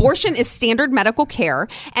because abortion is standard medical care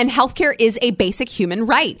and healthcare is a basic human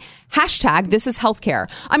right. # this is healthcare.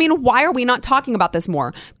 I mean, why are we not talking about this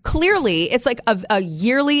more? Clearly, it's like a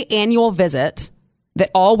yearly annual visit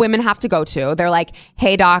that all women have to go to. They're like,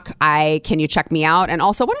 hey, doc, can you check me out? And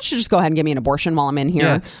also, why don't you just go ahead and give me an abortion while I'm in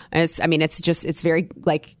here? Yeah. It's very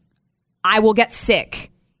like, I will get sick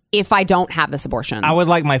if I don't have this abortion. I would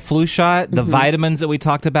like my flu shot, the vitamins that we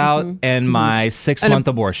talked about, and my 6-month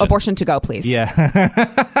abortion. Abortion to go, please. Yeah.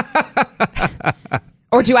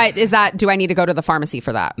 Or do I need to go to the pharmacy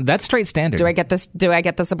for that? That's straight standard. Do I get this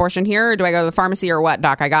abortion here, or do I go to the pharmacy, or what,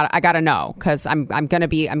 doc? I gotta know because I'm gonna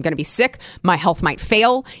be sick. My health might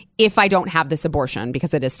fail if I don't have this abortion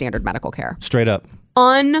because it is standard medical care. Straight up.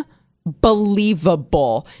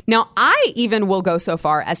 Unbelievable. Now, I even will go so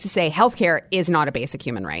far as to say healthcare is not a basic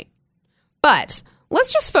human right. But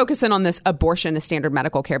let's just focus in on this abortion as standard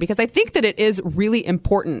medical care because I think that it is really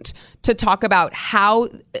important to talk about how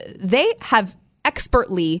they have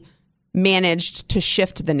expertly managed to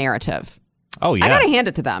shift the narrative. Oh, yeah. I gotta hand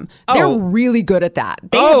it to them. Oh. They're really good at that.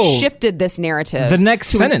 They have shifted this narrative The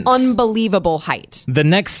next to sentence. an unbelievable height. The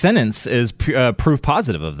next sentence is proof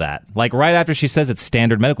positive of that. Like right after she says it's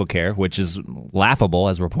standard medical care, which is laughable,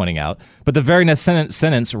 as we're pointing out. But the very next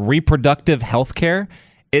sentence, reproductive health care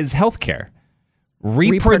is health care.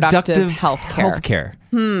 Reproductive health care.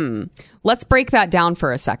 Let's break that down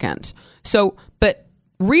for a second. So, but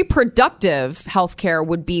reproductive health care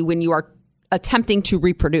would be when you are attempting to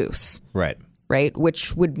reproduce. Right?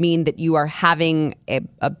 Which would mean that you are having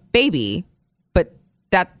a baby, but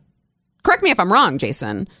that, correct me if I'm wrong,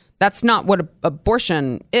 Jason, that's not what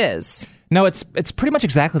abortion is. No, it's pretty much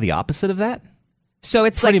exactly the opposite of that. So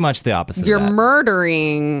it's pretty like much the opposite you're of that.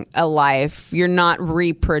 murdering a life. You're not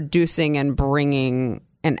reproducing and bringing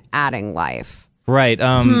and adding life. Right.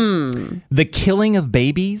 The killing of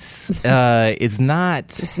babies is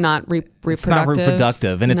not... It's not reproductive. It's not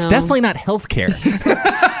reproductive, and it's definitely not healthcare.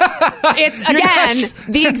 It's, again,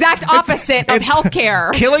 the exact opposite of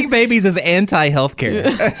healthcare. Killing babies is anti-healthcare.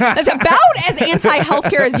 That's about as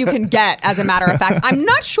anti-healthcare as you can get, as a matter of fact. I'm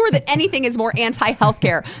not sure that anything is more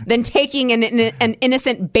anti-healthcare than taking an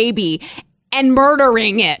innocent baby and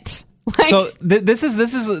murdering it. Like, So this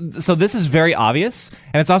is very obvious,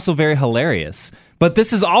 and it's also very hilarious. But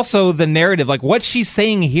this is also the narrative. Like what she's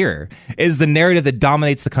saying here is the narrative that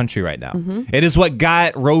dominates the country right now. It is what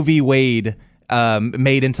got Roe v. Wade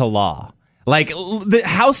made into law. Like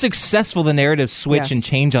how successful the narrative switch Yes. and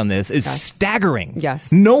change on this is staggering.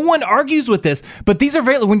 Yes. No one argues with this, but these are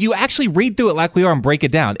when you actually read through it like we are and break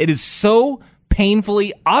it down, it is so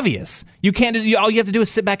painfully obvious. You can't. All you have to do is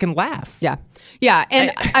sit back and laugh. Yeah. Yeah.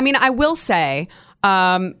 And I mean, I will say,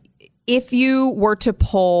 if you were to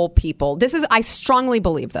poll people, I strongly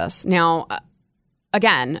believe this. Now,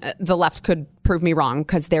 again, the left could prove me wrong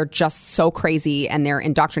because they're just so crazy and they're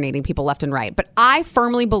indoctrinating people left and right. But I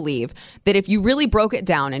firmly believe that if you really broke it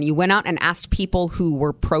down and you went out and asked people who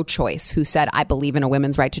were pro-choice, who said, I believe in a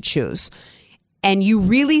women's right to choose, and you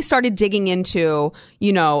really started digging into,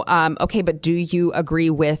 okay, but do you agree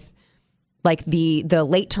with like the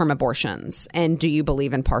late term abortions, and do you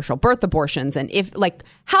believe in partial birth abortions, and if like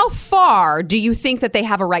how far do you think that they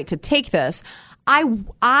have a right to take this?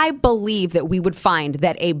 I believe that we would find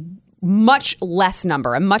that a much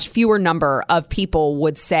fewer number of people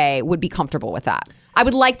would be comfortable with that. I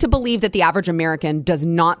would like to believe that the average American does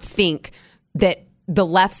not think that the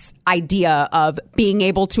left's idea of being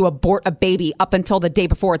able to abort a baby up until the day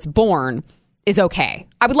before it's born is okay.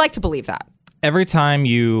 I would like to believe that. Every time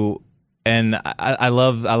you, and I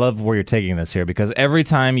love where you're taking this here, because every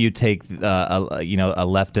time you take a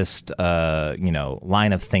leftist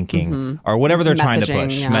line of thinking or whatever they're trying to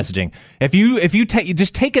push, messaging, if you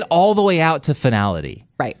take it all the way out to finality.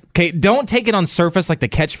 Right. Okay, don't take it on surface like the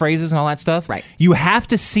catchphrases and all that stuff. Right. You have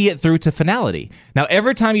to see it through to finality. Now,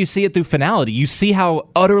 every time you see it through finality, you see how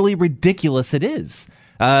utterly ridiculous it is.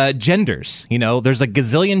 Genders, there's a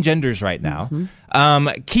gazillion genders right now.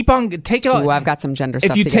 Take it all. Ooh, I've got some gender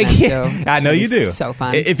stuff If you to take get into. I know you do. So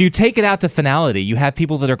fun. If you take it out to finality, you have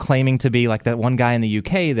people that are claiming to be like that one guy in the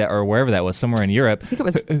UK or wherever that was, somewhere in Europe. I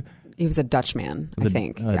think he was a Dutch man, I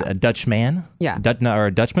think. A Dutch man? Yeah. Or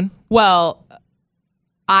a Dutchman? Well,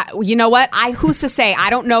 you know what? Who's to say? I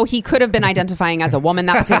don't know. He could have been identifying as a woman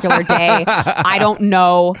that particular day. I don't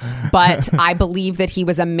know, but I believe that he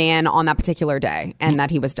was a man on that particular day and that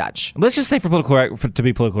he was Dutch. Let's just say to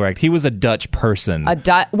be political correct, he was a Dutch person.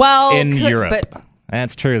 In Europe. But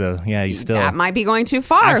that's true, though. Yeah, you still. That might be going too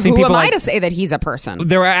far. Who am I to say that he's a person?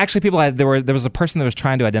 There were actually people. There was a person that was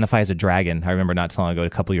trying to identify as a dragon. I remember not too long ago, a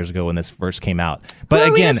couple years ago, when this first came out. But who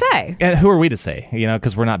are again, we to say? And who are we to say?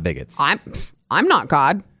 Because we're not bigots. I'm not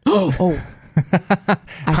God. Oh,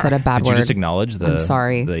 I said a bad Did word. you just acknowledge the? I'm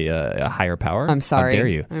sorry. The higher power. I'm sorry. How dare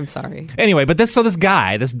you? I'm sorry. Anyway, but this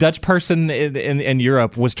Dutch person in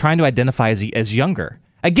Europe was trying to identify as younger.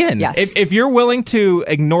 Again, Yes. if you're willing to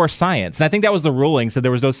ignore science, and I think that was the ruling, so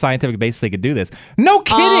there was no scientific basis they could do this. No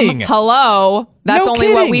kidding. Hello. That's No only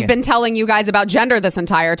what kidding. we've been telling you guys about gender this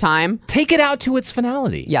entire time. Take it out to its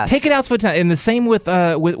finality. Yes. Take it out to its finality. And the same with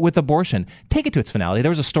abortion. Take it to its finality. There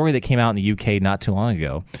was a story that came out in the UK not too long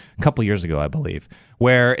ago, a couple years ago, I believe,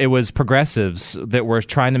 where it was progressives that were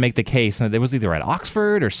trying to make the case, and it was either at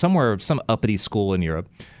Oxford or somewhere, some uppity school in Europe,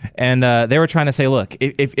 and they were trying to say, look,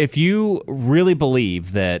 if you really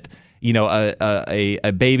believe that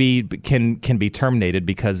a baby can be terminated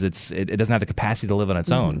because it doesn't have the capacity to live on its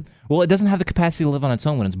own. Well, it doesn't have the capacity to live on its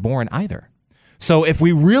own when it's born either. So if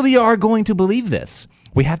we really are going to believe this,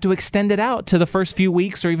 we have to extend it out to the first few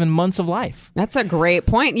weeks or even months of life. That's a great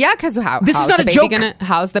point. Yeah, because This is not a joke.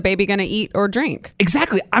 How's the baby gonna eat or drink?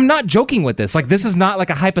 Exactly. I'm not joking with this. Like, this is not like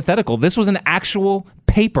a hypothetical. This was an actual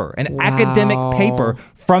paper, an academic paper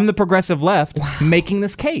from the progressive left making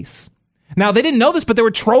this case. Now, they didn't know this, but they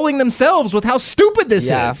were trolling themselves with how stupid this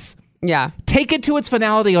is. Yeah. Take it to its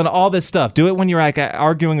finality on all this stuff. Do it when you're like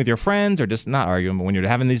arguing with your friends, or just not arguing, but when you're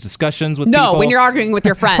having these discussions with people. No, when you're arguing with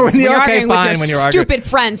your friends. when you're arguing with your stupid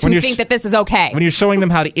friends who think that this is okay. When you're showing them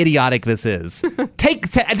how idiotic this is.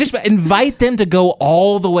 Just invite them to go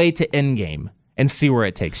all the way to Endgame and see where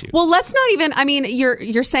it takes you. Well, let's not even, I mean,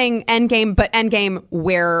 you're saying Endgame, but Endgame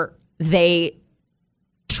where they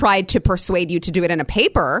tried to persuade you to do it in a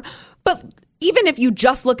paper. But even if you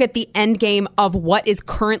just look at the end game of what is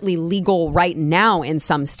currently legal right now in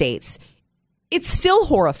some states, it's still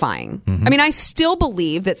horrifying. I mean, I still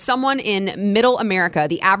believe that someone in middle America,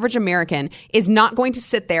 the average American, is not going to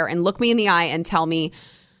sit there and look me in the eye and tell me,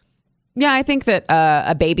 yeah, I think that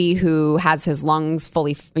a baby who has his lungs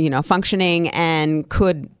fully, functioning and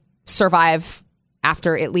could survive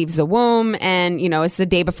after it leaves the womb and, it's the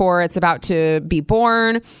day before it's about to be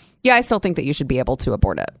born. Yeah, I still think that you should be able to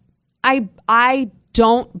abort it. I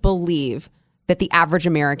don't believe that the average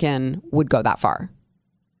American would go that far.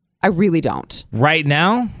 I really don't. Right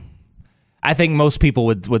now, I think most people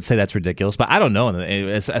would say that's ridiculous, but I don't know.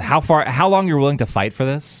 It's how long you're willing to fight for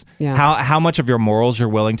this? Yeah. How much of your morals you're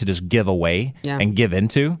willing to just give away and give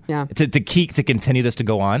into to continue this to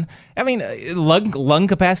go on? I mean, lung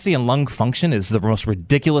capacity and lung function is the most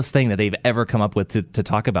ridiculous thing that they've ever come up with to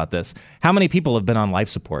talk about this. How many people have been on life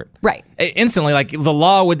support? Right. Instantly, like the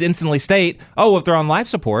law would instantly state, oh, if they're on life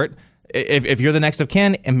support, if you're the next of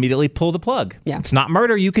kin, immediately pull the plug. Yeah. It's not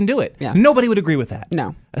murder. You can do it. Yeah. Nobody would agree with that.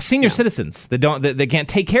 No. Senior citizens that they can't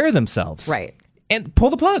take care of themselves. Right. And pull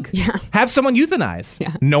the plug. Yeah. Have someone euthanize.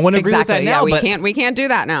 Yeah. No one agrees with that now. We can't do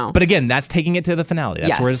that now. But again, that's taking it to the finale.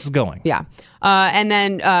 That's where this is going. Yeah. And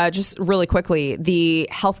then just really quickly, the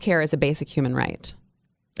healthcare is a basic human right.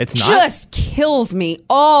 It's not. Just kills me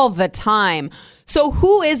all the time. So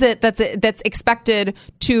who is it that's expected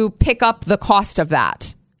to pick up the cost of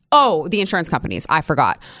that? Oh, the insurance companies. I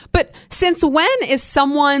forgot. But since when is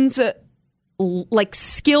someone's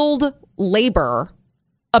skilled labor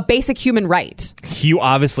a basic human right? You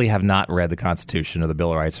obviously have not read the Constitution or the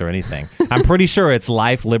Bill of Rights or anything. I'm pretty sure it's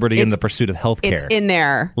life, liberty, and the pursuit of health care. It's in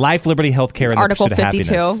there. Life, liberty, health care, and Article the pursuit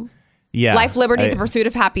 52. of happiness. Yeah. Life, liberty, the pursuit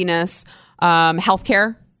of happiness, health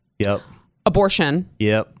care. Yep. Abortion.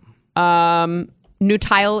 Yep. New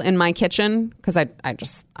tile in my kitchen because I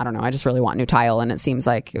don't know. I just really want new tile, and it seems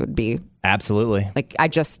like it would be absolutely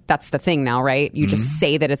that's the thing now, right? You just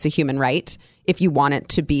say that it's a human right if you want it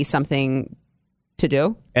to be something to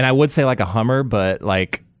do. And I would say like a Hummer, but I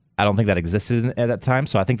don't think that existed at that time.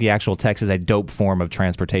 So I think the actual text is a dope form of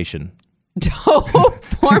transportation. Dope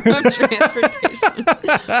form of transportation.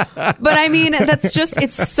 But I mean,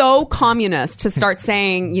 it's so communist to start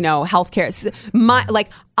saying, healthcare.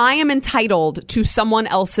 I am entitled to someone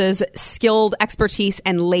else's skilled expertise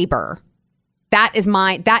and labor. That is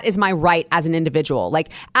my right as an individual.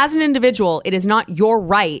 As an individual, it is not your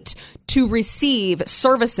right to receive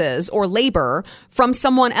services or labor from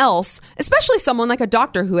someone else, especially someone like a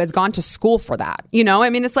doctor who has gone to school for that. I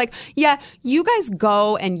mean, it's you guys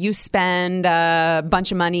go and you spend a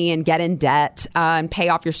bunch of money and get in debt and pay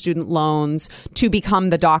off your student loans to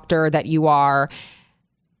become the doctor that you are.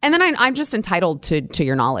 And then I'm just entitled to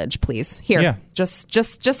your knowledge, please. Here,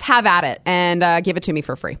 just have at it and give it to me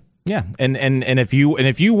for free. Yeah, and if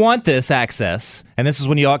you want this access, and this is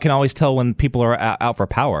when you can always tell when people are out for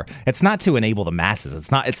power. It's not to enable the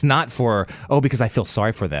masses. It's not for because I feel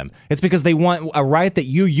sorry for them. It's because they want a right that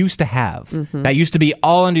you used to have, that used to be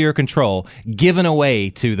all under your control, given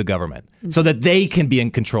away to the government, so that they can be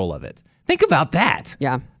in control of it. Think about that.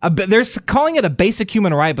 Yeah. They're calling it a basic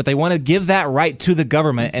human right, but they want to give that right to the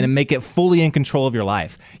government and make it fully in control of your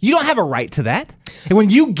life. You don't have a right to that. And when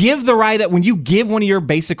you give when you give one of your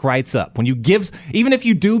basic rights up, even if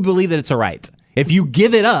you do believe that it's a right, if you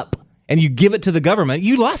give it up and you give it to the government,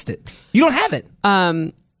 you lost it. You don't have it.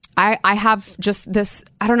 I have just this,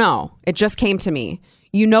 I don't know. It just came to me.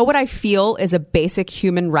 You know what I feel is a basic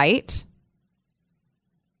human right?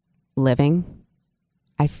 Living.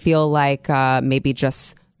 I feel like maybe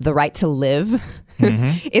just the right to live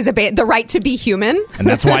is the right to be human. And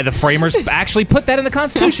that's why the framers actually put that in the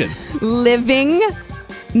Constitution. Living,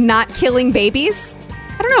 not killing babies.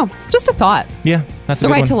 I don't know. Just a thought. Yeah, that's a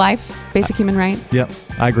good one. The right to life. Basic human right. Yep,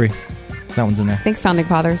 I agree. That one's in there. Thanks, Founding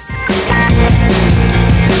Fathers.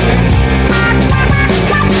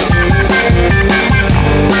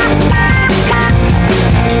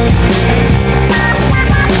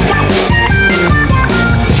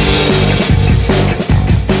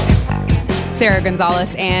 Sarah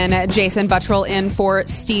Gonzalez and Jason Buttrell in for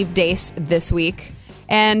Steve Deace this week.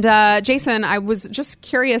 And Jason, I was just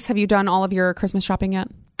curious, have you done all of your Christmas shopping yet?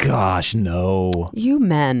 Gosh, no. You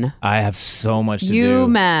men. I have so much to do. You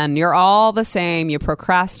men. You're all the same. You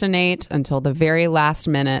procrastinate until the very last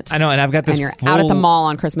minute. I know, and I've got this And you're out at the mall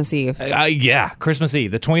on Christmas Eve. Yeah, Christmas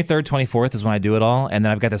Eve. The 23rd, 24th is when I do it all. And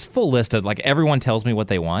then I've got this full list of, like, everyone tells me what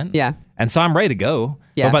they want. Yeah. And so I'm ready to go.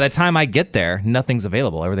 Yeah. But by the time I get there, nothing's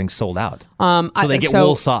available. Everything's sold out. So they get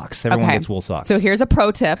wool socks. Everyone gets wool socks. So here's a pro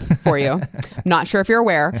tip for you. I'm not sure if you're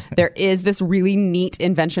aware. There is this really neat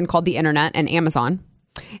invention called the internet and Amazon.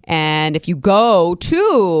 And if you go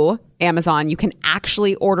to Amazon, you can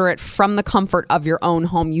actually order it from the comfort of your own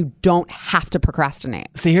home. You don't have to procrastinate.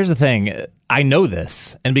 See, here's the thing. I know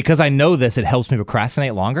this. And because I know this, it helps me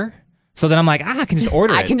procrastinate longer. So then I'm like, I can just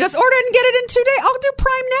order it. I can just order it and get it in 2 days. I'll do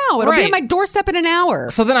Prime now. It'll be at my doorstep in an hour.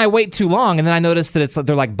 So then I wait too long, and then I notice that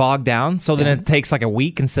they're like bogged down. So then it takes like a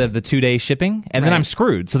week instead of the 2-day shipping. And then I'm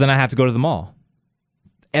screwed. So then I have to go to the mall.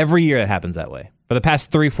 Every year it happens that way. For the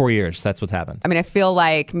past 3-4 years, that's what's happened. I mean, I feel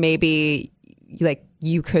like maybe like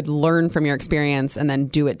you could learn from your experience and then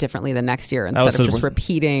do it differently the next year instead of just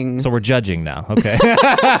repeating. So we're judging now. Okay.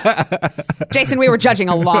 Jason, we were judging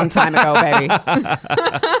a long time ago, baby.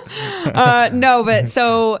 No, but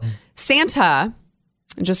so Santa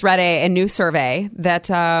just read a new survey that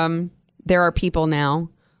there are people now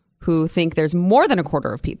who think there's more than a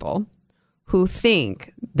quarter of people who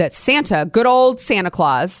think that Santa, good old Santa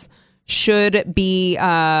Claus, should be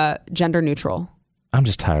gender neutral. I'm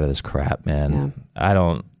just tired of this crap, man. Yeah. I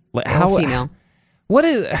don't like how female. What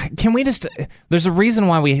is? Can we just? There's a reason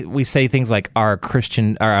why we say things like our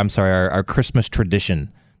Christmas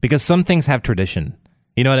tradition, because some things have tradition.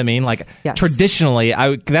 You know what I mean? Like traditionally,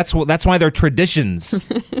 that's why they're traditions.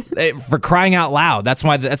 For crying out loud, that's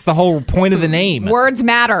the whole point of the name. Words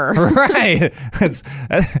matter, right?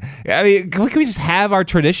 I mean, can we just have our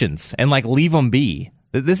traditions and like leave them be?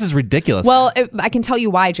 This is ridiculous. Well, I can tell you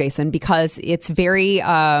why, Jason, because it's very,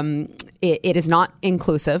 it is not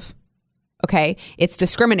inclusive. Okay. It's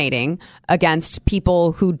discriminating against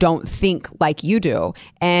people who don't think like you do.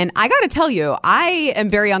 And I got to tell you, I am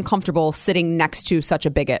very uncomfortable sitting next to such a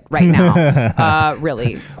bigot right now.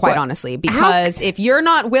 Really, quite honestly, because if you're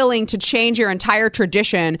not willing to change your entire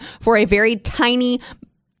tradition for a very tiny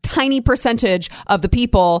percentage of the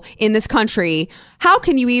people in this country, how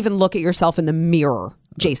can you even look at yourself in the mirror,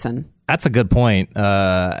 Jason? That's a good point.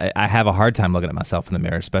 I have a hard time looking at myself in the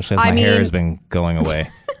mirror, especially as my hair has been going away.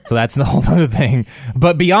 So that's the whole other thing.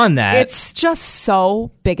 But beyond that, it's just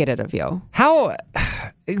so bigoted of you. How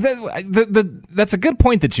that's a good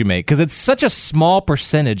point that you make, because it's such a small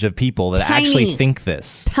percentage of people that actually think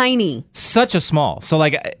this. Tiny. Such a small. So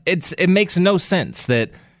like it makes no sense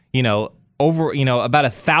that, over about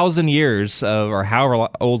 1,000 years or however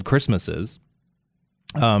old Christmas is,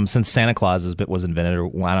 since Santa Claus was invented,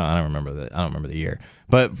 or I don't remember the year,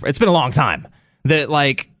 but it's been a long time that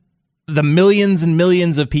like the millions and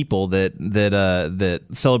millions of people that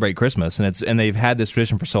celebrate Christmas, and they've had this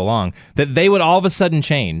tradition for so long, that they would all of a sudden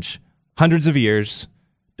change hundreds of years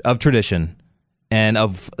of tradition and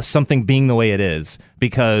of something being the way it is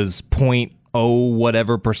because 0.0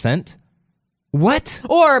 whatever percent. What?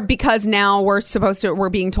 Or because now we're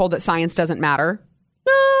being told that science doesn't matter.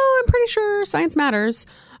 No, I'm pretty sure science matters.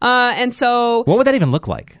 And so what would that even look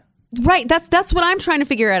like? Right. That's what I'm trying to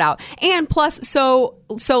figure it out. And plus, so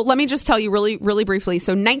let me just tell you really, really briefly.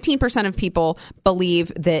 So 19% of people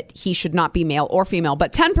believe that he should not be male or female,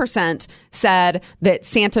 but 10% said that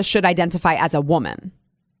Santa should identify as a woman,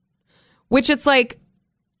 which it's like,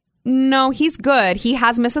 no, he's good. He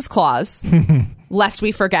has Mrs. Claus. Lest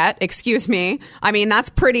we forget, excuse me. I mean, that's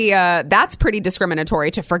pretty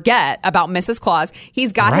discriminatory to forget about Mrs. Claus.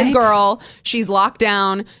 He's got his girl. She's locked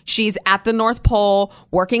down. She's at the North Pole,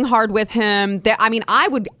 working hard with him. I mean,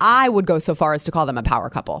 I would go so far as to call them a power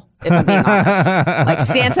couple, if I'm being honest. Like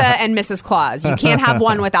Santa and Mrs. Claus. You can't have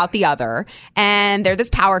one without the other. And they're this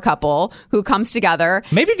power couple who comes together.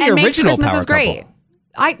 Maybe the original Christmas power is great. couple.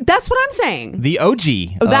 That's what I'm saying. The OG.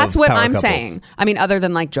 That's what power I'm couples. saying. I mean, other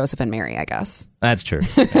than like Joseph and Mary, I guess. That's true.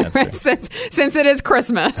 Yeah, that's true. since it is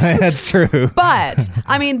Christmas. That's true. But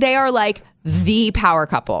I mean, they are like the power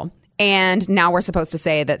couple. And now we're supposed to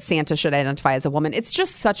say that Santa should identify as a woman. It's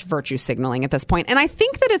just such virtue signaling at this point. And I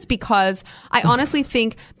think that it's because I honestly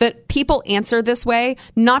think that people answer this way,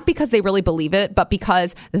 not because they really believe it, but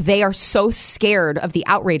because they are so scared of the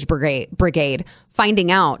outrage brigade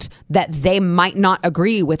finding out that they might not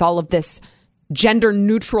agree with all of this gender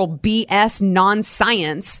neutral BS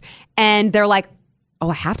non-science. And they're like,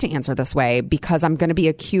 I have to answer this way because I'm going to be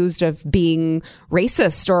accused of being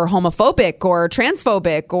racist or homophobic or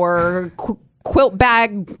transphobic or quilt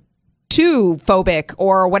bag 2 phobic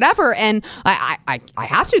or whatever. And I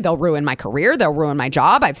have to. They'll ruin my career. They'll ruin my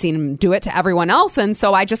job. I've seen them do it to everyone else. And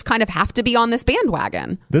so I just kind of have to be on this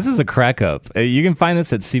bandwagon. This is a crack up. You can find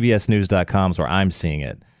this at cbsnews.com is where I'm seeing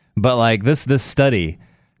it. But like this study,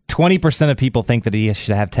 20% of people think that he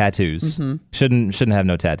should have tattoos. Shouldn't have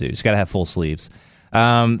no tattoos. You got to have full sleeves.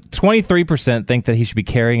 23% think that he should be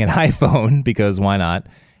carrying an iPhone because why not?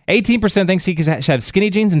 18% thinks he should have skinny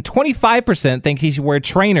jeans, and 25% think he should wear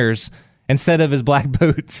trainers instead of his black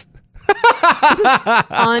boots.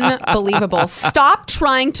 Unbelievable. Stop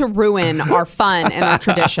trying to ruin our fun and our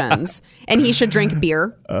traditions. And he should drink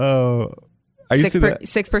beer. Oh,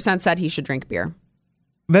 6% said he should drink beer.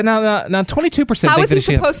 But now 22%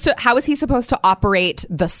 How is he supposed to operate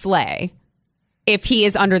the sleigh if he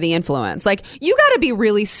is under the influence? Like, you got to be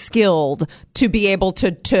really skilled to be able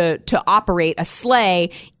to operate a sleigh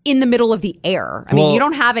in the middle of the air. I mean, you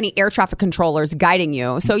don't have any air traffic controllers guiding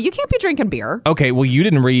you, so you can't be drinking beer. Okay, well, you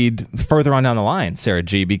didn't read further on down the line, Sarah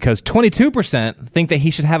G, because 22% think that he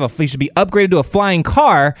should be upgraded to a flying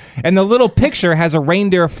car, and the little picture has a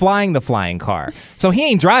reindeer flying the flying car. So he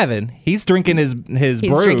ain't driving. He's drinking his brew. He's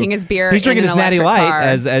drinking his beer. He's drinking in his an Natty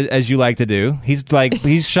electric Light, car. as you like to do. He's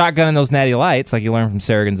shotgunning those Natty Lights like you learned from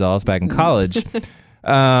Sarah Gonzalez back in college.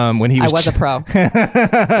 When he was I was a pro.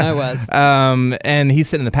 I was. And he's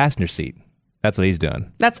sitting in the passenger seat. That's what he's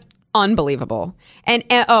doing. That's unbelievable.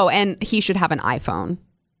 And he should have an iPhone.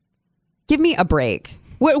 Give me a break.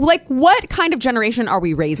 What kind of generation are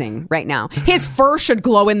we raising right now? His fur should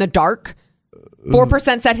glow in the dark.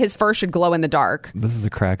 4% said his fur should glow in the dark. This is a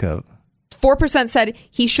crack up. 4% said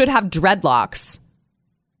he should have dreadlocks.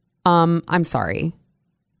 I'm sorry.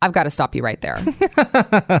 I've got to stop you right there.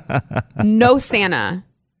 No Santa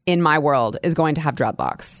in my world is going to have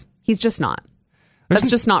dreadlocks. He's just not. That's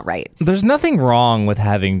just not right. There's nothing wrong with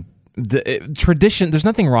having tradition. There's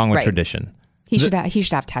nothing wrong with tradition. He should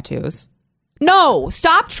have tattoos. No,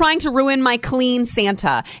 stop trying to ruin my clean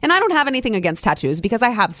Santa. And I don't have anything against tattoos because I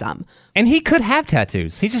have some. And he could have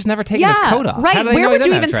tattoos. He's just never taken his coat off. Right. Where would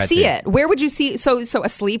you even see it? Where would you see so a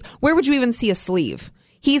sleeve? Where would you even see a sleeve?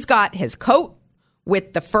 He's got his coat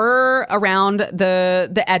with the fur around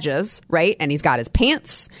the edges, right? And he's got his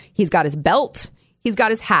pants, he's got his belt, he's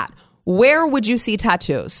got his hat. Where would you see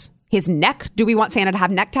tattoos? His neck? Do we want Santa to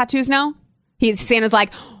have neck tattoos now? Santa's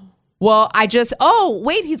like, well,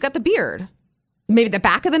 wait, he's got the beard. Maybe the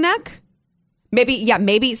back of the neck?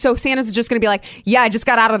 Maybe. So Santa's just going to be like, yeah, I just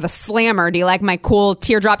got out of the slammer. Do you like my cool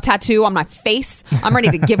teardrop tattoo on my face? I'm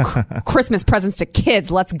ready to give Christmas presents to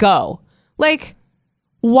kids. Let's go. Like,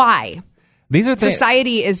 why? These are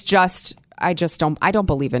society is just. I don't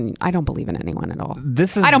believe in anyone at all.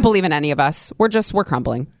 I don't believe in any of us. We're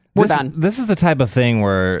crumbling. We're done. This is the type of thing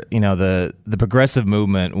where, the progressive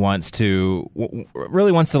movement wants to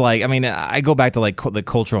like, I mean, I go back to like the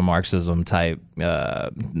cultural Marxism type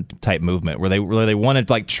movement where they want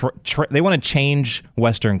to like they want to change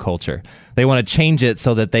Western culture. They want to change it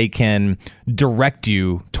so that they can direct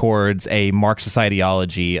you towards a Marxist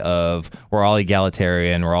ideology of we're all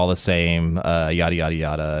egalitarian, we're all the same, yada yada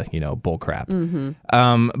yada, bull crap.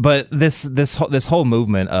 Mm-hmm. But this whole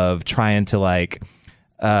movement of trying to like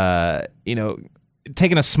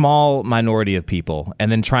taking a small minority of people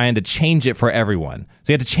and then trying to change it for everyone.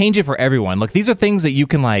 So you have to change it for everyone. Look, these are things that you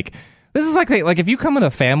can like. This is like if you come in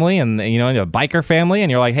a family and in a biker family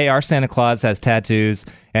and you're like, hey, our Santa Claus has tattoos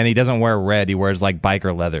and he doesn't wear red, he wears like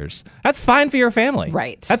biker leathers. That's fine for your family,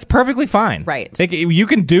 right? That's perfectly fine, right? Like, you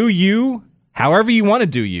can do you however you want to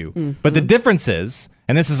do you, but the difference is.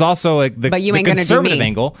 And this is also like the conservative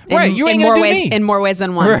angle. Right, you ain't going to do me. In more ways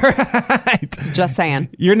than one. Right. Just saying.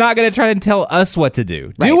 You're not going to try to tell us what to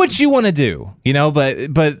do. Right. Do what you want to do,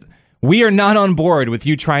 but we are not on board with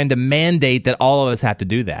you trying to mandate that all of us have to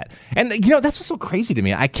do that. And, that's what's so crazy to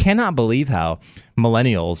me. I cannot believe how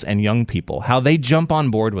millennials and young people, how they jump on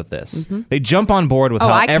board with this. Mm-hmm. They jump on board with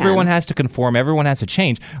how everyone has to conform, everyone has to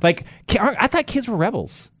change. Like, I thought kids were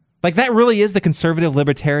rebels. Like, that really is the conservative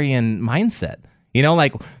libertarian mindset.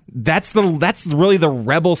 Like that's really the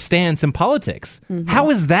rebel stance in politics. Mm-hmm. How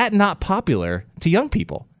is that not popular to young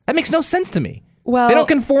people? That makes no sense to me. Well, they don't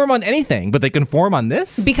conform on anything, but they conform on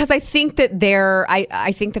this. Because I think that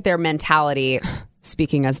I think that their mentality,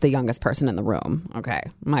 speaking as the youngest person in the room, okay,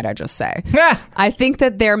 might I just say, I think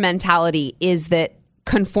that their mentality is that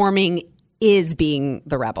conforming is being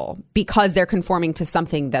the rebel because they're conforming to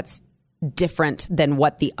something that's different than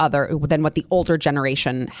what the older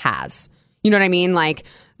generation has. You know what I mean? Like,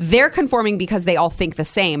 they're conforming because they all think the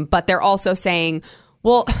same, but they're also saying,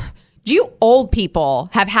 Well, you old people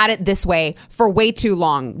have had it this way for way too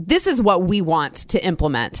long. This is what we want to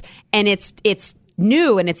implement. And it's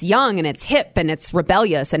new and it's young and it's hip and it's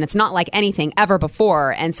rebellious and it's not like anything ever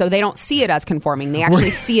before. And so they don't see it as conforming. They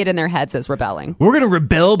actually see it in their heads as rebelling. We're going to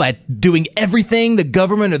rebel by doing everything the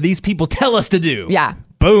government or these people tell us to do. Yeah.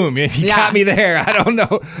 Boom. You got me there. I don't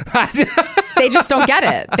know. They just don't get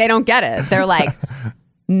it. They don't get it. They're like,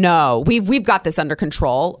 no, we've got this under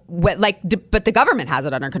control. But the government has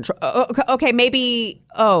it under control. Okay, maybe.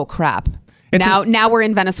 Oh, crap. Now we're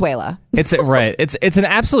in Venezuela. It's right. It's an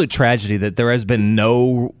absolute tragedy that there has been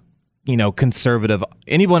no, conservative,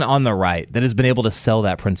 anyone on the right that has been able to sell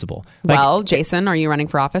that principle. Well, Jason, are you running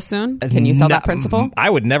for office soon? Can you sell that principle? I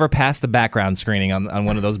would never pass the background screening on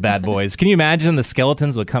one of those bad boys. Can you imagine the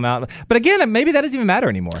skeletons would come out? But again, maybe that doesn't even matter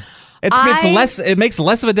anymore. It makes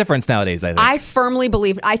less of a difference nowadays, I think. I firmly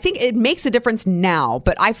believe, I think it makes a difference now,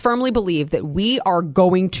 but I firmly believe that we are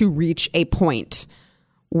going to reach a point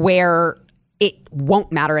where it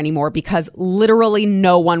won't matter anymore because literally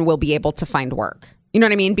no one will be able to find work. You know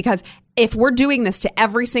what I mean? Because if we're doing this to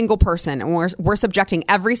every single person and we're subjecting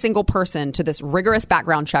every single person to this rigorous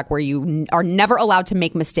background check where you are never allowed to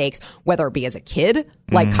make mistakes, whether it be as a kid,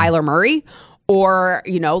 like Kyler Murray, or,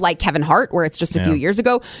 like Kevin Hart, where it's just a few years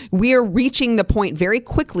ago, we're reaching the point very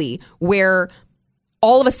quickly where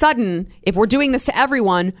all of a sudden, if we're doing this to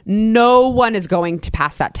everyone, no one is going to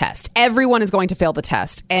pass that test. Everyone is going to fail the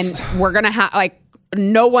test. And we're going to have,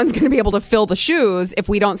 no one's going to be able to fill the shoes if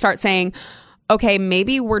we don't start saying, okay,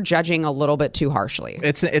 maybe we're judging a little bit too harshly.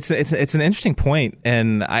 It's an interesting point,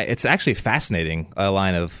 and it's actually a fascinating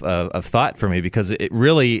line of thought for me because it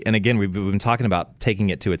really, and again, we've been talking about taking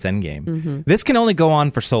it to its end game. Mm-hmm. This can only go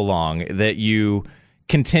on for so long that you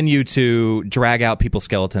continue to drag out people's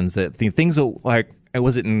skeletons. That things like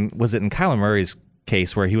was it in Kyler Murray's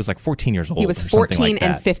case where he was like 14 years old. He was 14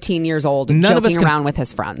 and 15 years old, joking around with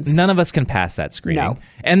his friends. None of us can pass that screening. No.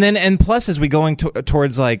 And plus, as we going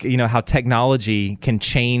towards how technology can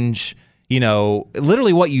change,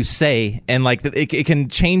 literally what you say, and it can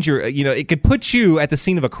change your, it could put you at the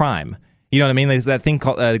scene of a crime. You know what I mean? There's that thing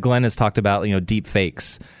called Glenn has talked about, deep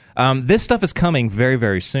fakes. This stuff is coming very,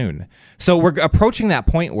 very soon. So we're approaching that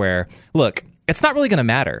point where, look, it's not really going to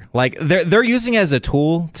matter. Like they're using it as a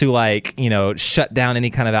tool to shut down any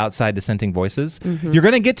kind of outside dissenting voices. Mm-hmm. You're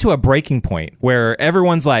going to get to a breaking point where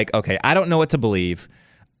everyone's like, okay, I don't know what to believe.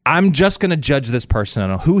 I'm just going to judge this person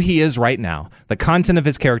on who he is right now, the content of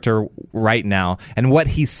his character right now, and what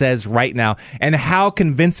he says right now, and how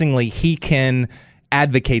convincingly he can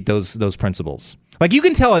advocate those principles. Like you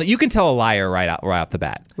can tell a liar right off the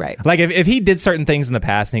bat. Right. Like if he did certain things in the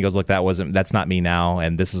past and he goes, look, that's not me now,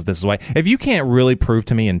 and this is why. If you can't really prove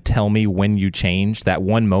to me and tell me when you changed that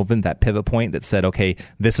one moment, that pivot point that said, okay,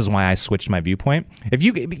 this is why I switched my viewpoint. If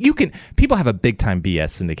you can, people have a big time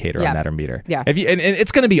BS indicator on that or meter. Yeah. And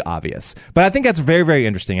it's going to be obvious. But I think that's very, very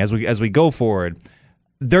interesting as we go forward.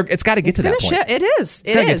 It's got to get to that point. It is.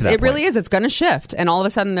 It is. It really is. It's going to shift, and all of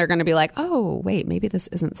a sudden they're going to be like, oh, wait, maybe this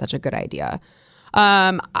isn't such a good idea.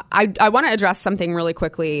 I want to address something really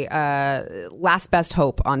quickly. Last Best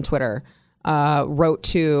Hope on Twitter wrote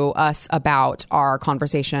to us about our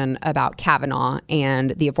conversation about Kavanaugh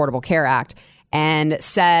and the Affordable Care Act and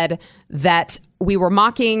said that we were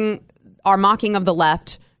our mocking of the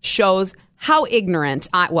left shows how ignorant,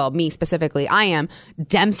 me specifically, I am.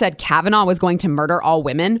 Dem said Kavanaugh was going to murder all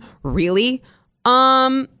women. Really?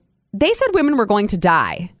 They said women were going to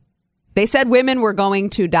die. They said women were going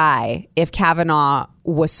to die if Kavanaugh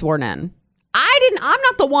was sworn in. I'm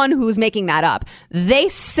not the one who's making that up. They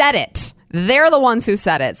said it. They're the ones who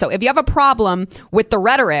said it. So if you have a problem with the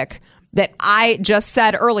rhetoric that I just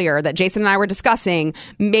said earlier that Jason and I were discussing,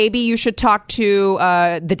 maybe you should talk to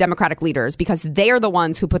the Democratic leaders because they are the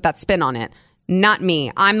ones who put that spin on it, not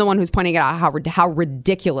me. I'm the one who's pointing out how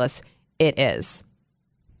ridiculous it is.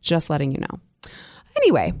 Just letting you know.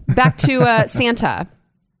 Anyway, back to Santa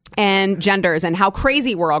and genders and how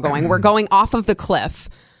crazy we're all going. We're going off of the cliff.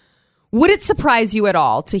 Would it surprise you at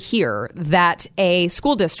all to hear that a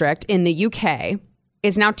school district in the UK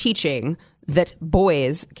is now teaching that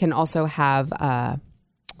boys can also have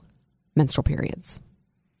menstrual periods?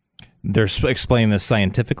 They're explaining this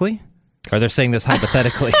scientifically? Or they're saying this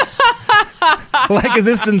hypothetically? Like, is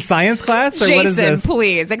this in science class? Or Jason, what is this?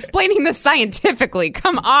 Please, explaining this scientifically.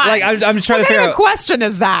 Come on. Like, I'm trying to figure out. What question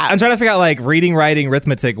is that? I'm trying to figure out, like, reading, writing,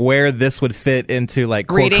 arithmetic, where this would fit into, like,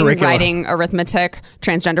 core reading, curriculum. Writing, arithmetic,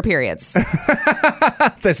 transgender periods.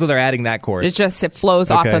 So they're adding that course. It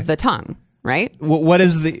flows off of the tongue, right? What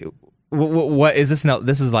is the... What is this now?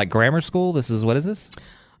 This is like grammar school? What is this?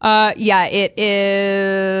 Yeah, it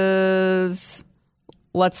is...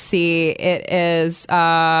 let's see. It is,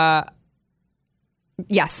 yes,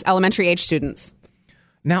 elementary age students.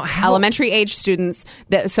 Now, Elementary age students.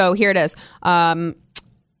 So here it is.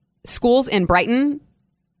 Schools in Brighton,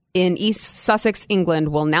 in East Sussex, England,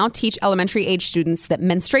 will now teach elementary age students that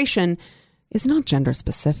menstruation is not gender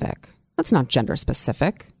specific. That's not gender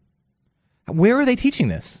specific. Where are they teaching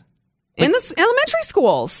this? In the elementary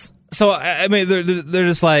schools. So, I mean, they're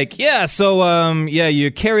just like, yeah, so, you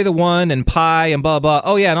carry the one and pie and blah, blah.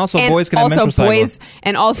 Oh, yeah, and also boys can have menstrual cycles.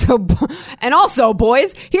 And also,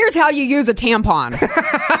 boys, here's how you use a tampon.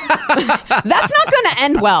 That's not going to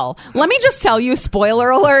end well. Let me just tell you, spoiler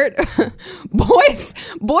alert, boys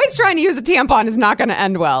trying to use a tampon is not going to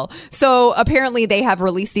end well. So apparently they have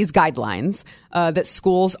released these guidelines that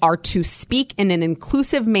schools are to speak in an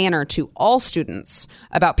inclusive manner to all students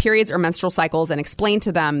about periods or menstrual cycles and explain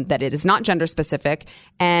to them that it is not gender specific.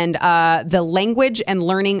 And the language and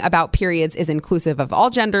learning about periods is inclusive of all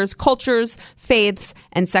genders, cultures, faiths,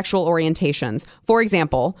 and sexual orientations. For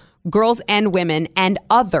example, girls and women and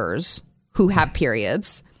others who have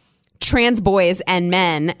periods, trans boys and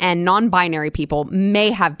men, and non-binary people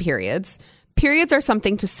may have periods. Periods are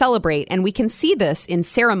something to celebrate, and we can see this in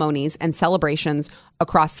ceremonies and celebrations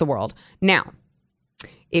across the world. Now,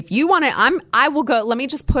 if you want to, I will go, let me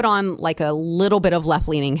just put on like a little bit of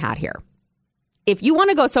left-leaning hat here. If you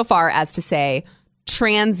want to go so far as to say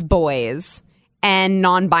trans boys and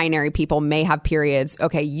non-binary people may have periods,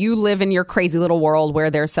 okay, you live in your crazy little world where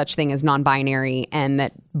there's such thing as non-binary and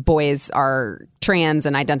that boys are trans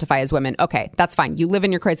and identify as women. Okay, that's fine. You live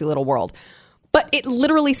in your crazy little world. But it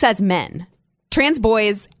literally says men. Trans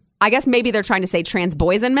boys, I guess maybe they're trying to say trans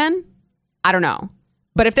boys and men. I don't know.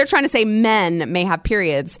 But if they're trying to say men may have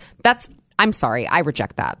periods, I'm sorry, I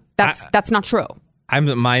reject that. That's not true.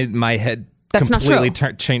 My head That's completely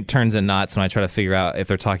not true. turns in knots when I try to figure out if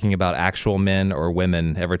they're talking about actual men or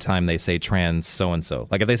women every time they say trans so-and-so.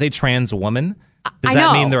 Like if they say trans woman, does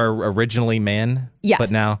that mean they're originally man? Yes.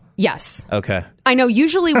 But now? Yes. Okay. I know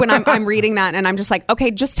usually when I'm reading that and I'm just like,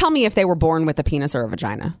 okay, just tell me if they were born with a penis or a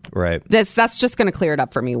vagina. Right. That's just going to clear it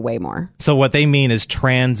up for me way more. So what they mean is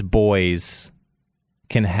trans boys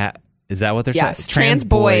can have... Is that what they're saying? Yes. Trans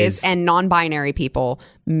boys and non-binary people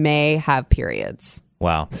may have periods.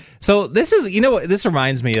 Wow. So this is, this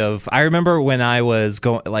reminds me of, I remember when I was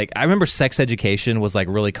I remember sex education was like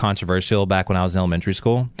really controversial back when I was in elementary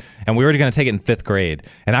school, and we were going to take it in 5th grade.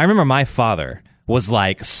 And I remember my father was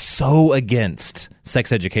like so against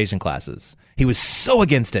sex education classes. He was so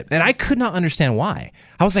against it. And I could not understand why.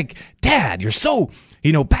 I was like, Dad, you're so...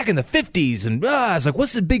 back in the 50s, and I was like,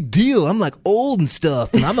 what's the big deal? I'm like old and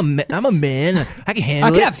stuff, and I'm a man. I can handle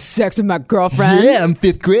it. I can have sex with my girlfriend. Yeah, I'm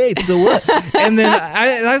 5th grade, so what? And then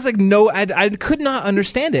I was like, no, I could not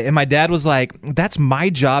understand it. And my dad was like, that's my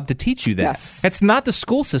job to teach you that. Yes. It's not the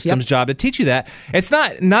school system's job to teach you that. It's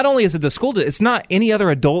not only is it the school, it's not any other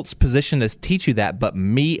adult's position to teach you that, but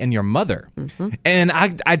me and your mother. Mm-hmm. And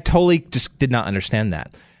I totally just did not understand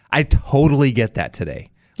that. I totally get that today.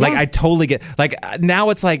 Like, I totally get, like, now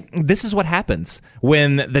it's like, this is what happens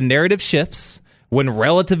when the narrative shifts, when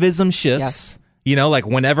relativism shifts, like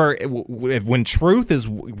when truth is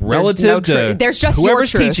relative there's just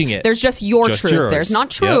whoever's your truth. teaching it. There's just your truth. Yours. There's not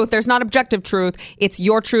truth. Yep. There's not objective truth. It's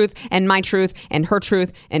your truth and my truth and her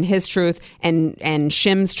truth and his truth and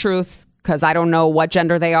Shim's truth. Because I don't know what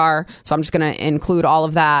gender they are. So I'm just going to include all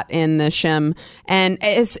of that in the shim. And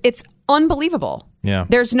it's unbelievable. Yeah.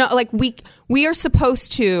 There's no, like, we are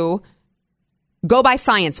supposed to go by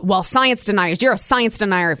science. Well, science deniers, you're a science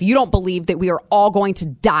denier if you don't believe that we are all going to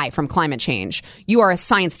die from climate change. You are a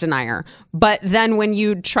science denier. But then when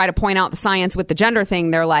you try to point out the science with the gender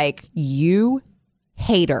thing, they're like, you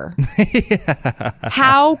hater.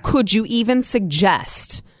 How could you even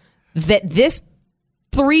suggest that this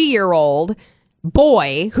 3-year-old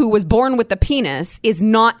boy who was born with the penis is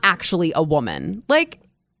not actually a woman? Like,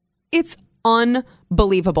 it's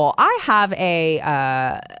unbelievable. I have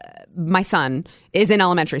my son is in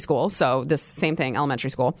elementary school, so this same thing, elementary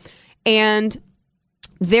school. And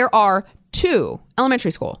there are 2 elementary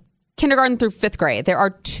school, kindergarten through 5th grade. There are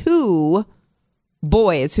 2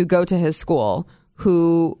 boys who go to his school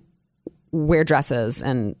who wear dresses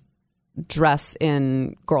and dress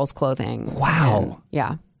in girls' clothing. Wow.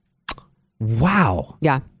 Wow.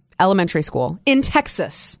 Yeah. Elementary school in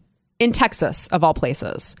Texas, of all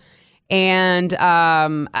places. And,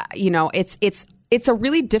 it's a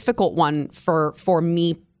really difficult one for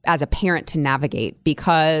me as a parent to navigate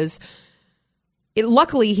because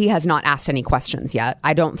luckily he has not asked any questions yet.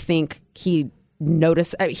 I don't think he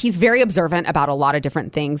noticed. He's very observant about a lot of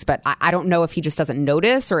different things, but I don't know if he just doesn't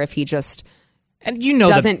notice or if he just And you know,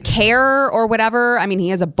 doesn't care or whatever. I mean, he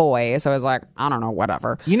is a boy, so I was like, I don't know,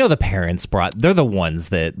 whatever. You know, the parents they're the ones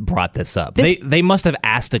that brought this up. They must have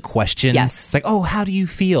asked a question. Yes. It's like, oh, how do you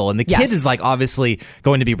feel? And the kid Yes. is like obviously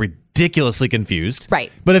going to be ridiculously confused.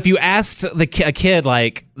 Right. But if you asked a kid,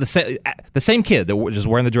 like the same kid that was just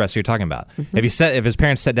wearing the dress you're talking about, if his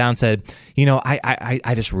parents sat down and said, you know,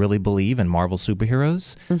 I just really believe in Marvel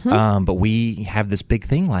superheroes, but we have this big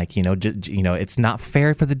thing like, you know, it's not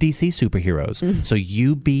fair for the DC superheroes. So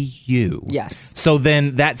you be you. Yes. So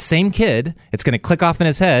then that same kid, it's going to click off in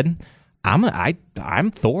his head.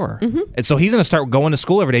 I'm Thor, and so he's going to start going to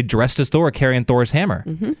school every day dressed as Thor, carrying Thor's hammer.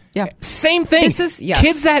 Yeah. Same thing.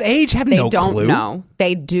 Kids that age have no don't clue. know.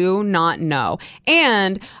 They do not know.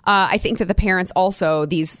 And I think that the parents also,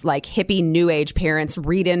 these like hippie new age parents,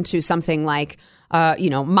 read into something like,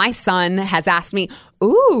 my son has asked me,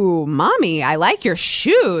 ooh, mommy, I like your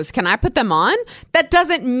shoes. Can I put them on? That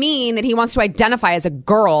doesn't mean that he wants to identify as a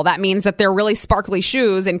girl. That means that they're really sparkly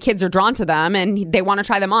shoes and kids are drawn to them and they want to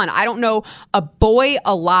try them on. I don't know a boy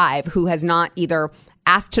alive who has not either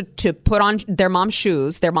asked to put on their mom's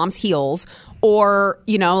shoes, their mom's heels, or,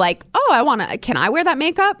 can I wear that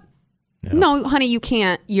makeup? Yeah. No, honey, you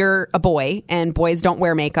can't. You're a boy and boys don't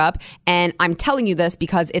wear makeup. And I'm telling you this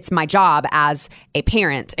because it's my job as a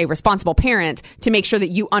parent, a responsible parent, to make sure that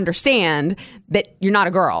you understand that you're not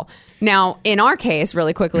a girl. Now, in our case,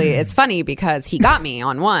 really quickly, it's funny because he got me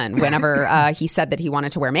on one whenever he said that he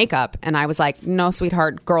wanted to wear makeup. And I was like, no,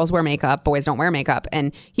 sweetheart, girls wear makeup. Boys don't wear makeup.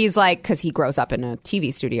 And he's like, because he grows up in a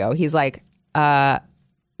TV studio, he's like,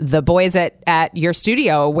 the boys at your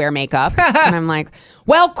studio wear makeup. And I'm like,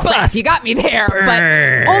 well, crap, you got me there.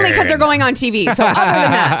 But only because they're going on TV. So other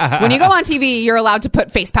than that, when you go on TV, you're allowed to put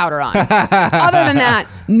face powder on. Other than that,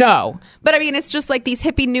 no. But I mean, it's just like these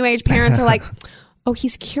hippie new age parents are like, oh,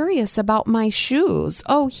 he's curious about my shoes.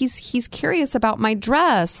 Oh, he's curious about my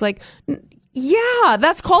dress. Like, yeah,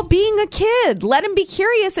 that's called being a kid. Let him be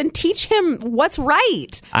curious and teach him what's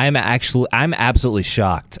right. I'm absolutely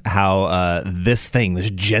shocked how this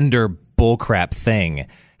gender bullcrap thing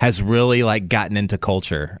has really like gotten into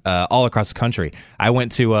culture all across the country. I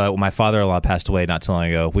went to my father-in-law passed away not too long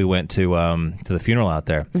ago. We went to the funeral out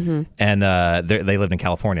there, and they lived in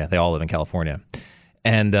California. They all live in California.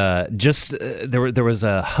 And there was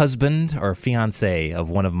a husband or fiance of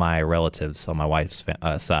one of my relatives on my wife's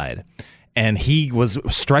side. And he was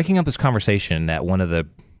striking up this conversation at one of the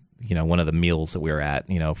meals that we were at,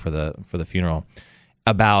 for the funeral,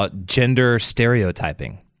 about gender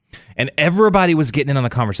stereotyping. And everybody was getting in on the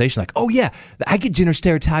conversation like, oh, yeah, I get gender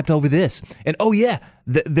stereotyped over this. And, oh, yeah,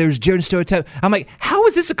 there's gender stereotype. I'm like, how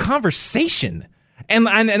is this a conversation? And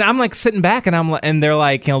I'm like sitting back and they're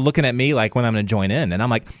like, looking at me like when I'm going to join in. And I'm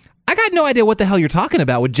like, I got no idea what the hell you're talking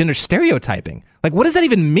about with gender stereotyping. Like, what does that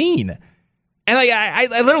even mean? And like,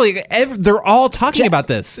 I literally, they're all talking about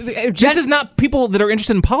this. This is not people that are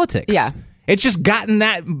interested in politics. Yeah. It's just gotten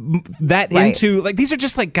that right. Into, like, these are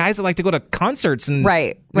just like guys that like to go to concerts and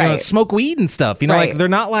smoke weed and stuff. Like they're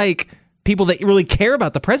not like people that really care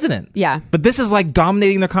about the president. Yeah. But this is like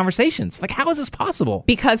dominating their conversations. Like, how is this possible?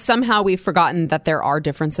 Because somehow we've forgotten that there are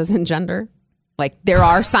differences in gender. Like, there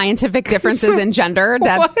are scientific differences in gender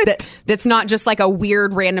that's not just like a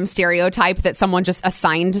weird random stereotype that someone just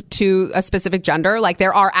assigned to a specific gender. Like,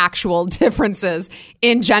 there are actual differences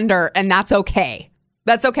in gender, and that's okay.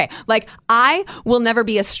 That's okay. Like, I will never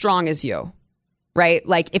be as strong as you, right?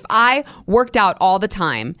 Like, if I worked out all the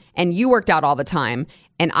time and you worked out all the time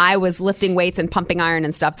and I was lifting weights and pumping iron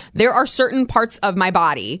and stuff, there are certain parts of my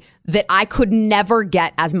body that I could never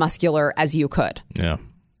get as muscular as you could. Yeah.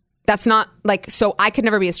 That's not like, so I could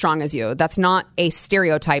never be as strong as you. That's not a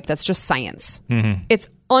stereotype. That's just science. Mm-hmm. It's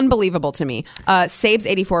unbelievable to me.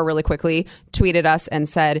 Sabes84 really quickly tweeted us and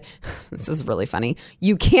said, this is really funny,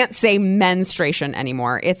 you can't say menstruation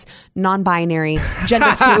anymore. It's non-binary gender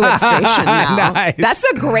fluidstration now. Nice. That's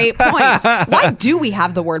a great point. Why do we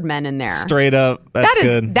have the word men in there? Straight up. That's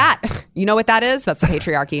good. You know what that is? That's the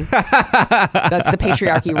patriarchy. That's the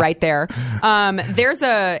patriarchy right there. There's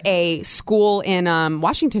a school in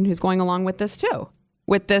Washington who's going along with this too.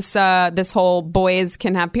 With this this whole boys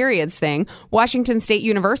can have periods thing. Washington State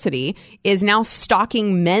University is now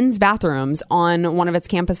stocking men's bathrooms on one of its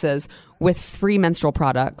campuses with free menstrual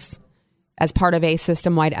products as part of a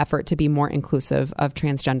system-wide effort to be more inclusive of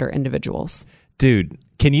transgender individuals. Dude,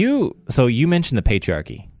 so you mentioned the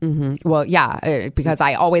patriarchy. Mm-hmm. Well, yeah, because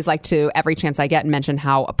I always like to, every chance I get, mention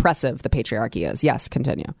how oppressive the patriarchy is. Yes,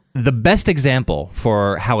 continue. The best example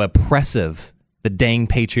for how oppressive the dang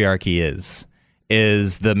patriarchy is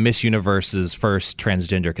the Miss Universe's first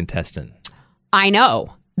transgender contestant. I know.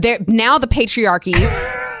 Now the patriarchy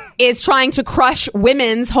is trying to crush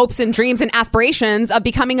women's hopes and dreams and aspirations of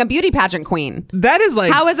becoming a beauty pageant queen. That is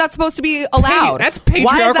like, How is that supposed to be allowed? that's Why is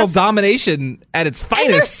patriarchal that- domination at its And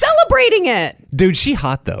they're finest. celebrating it. Dude, she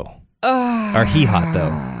hot though. Or he hot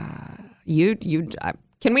though.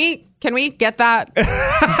 Can we get that?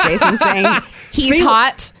 Jason saying he's See,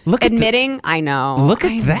 hot, look at admitting, I know. Look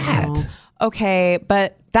I at that. know. Okay,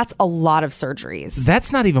 but that's a lot of surgeries.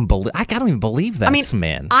 That's not even I don't even believe that, I mean,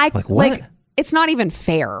 man. like what? It's not even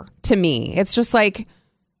fair to me. It's just like,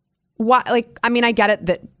 what? Like, I mean, I get it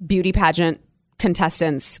that beauty pageant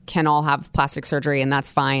contestants can all have plastic surgery and that's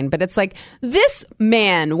fine, but it's like this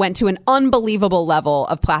man went to an unbelievable level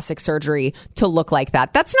of plastic surgery to look like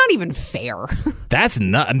that. That's not even fair. That's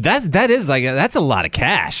a lot of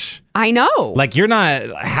cash. I know. Like you're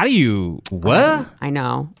not. How do you? What? I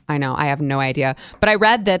know. I have no idea. But I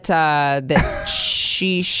read that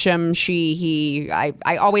she, shim, she, he.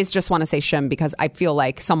 I always just want to say shim because I feel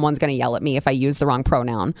like someone's going to yell at me if I use the wrong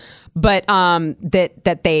pronoun. But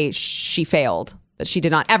she failed. That she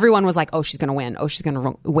did not. Everyone was like, "Oh, she's going to win. Oh, she's going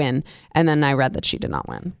to win." And then I read that she did not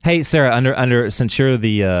win. Hey, Sarah. Under since you're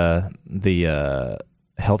the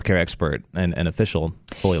healthcare expert and official,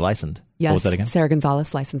 fully licensed. Yes. What was that again? Sarah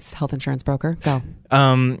Gonzalez, licensed health insurance broker. Go.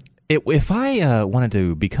 If I wanted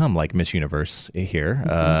to become like Miss Universe here,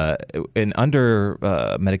 and under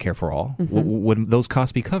Medicare for All, would those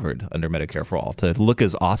costs be covered under Medicare for All to look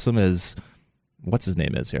as awesome as what's his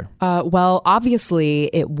name is here? Well,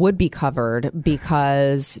 obviously it would be covered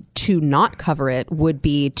because to not cover it would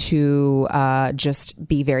be to just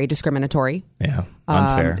be very discriminatory. Yeah,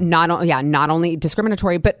 unfair. Not only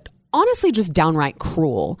discriminatory, but honestly just downright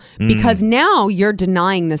cruel because now you're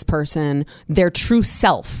denying this person their true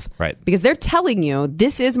self. Right. Because they're telling you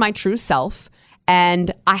this is my true self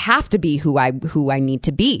and I have to be who I need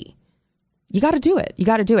to be. You got to do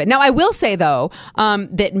it. Now, I will say, though,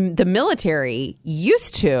 that the military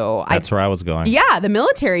used to. That's where I was going. Yeah, the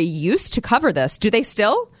military used to cover this. Do they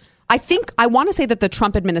still? I want to say that the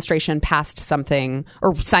Trump administration passed something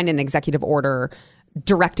or signed an executive order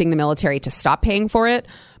directing the military to stop paying for it.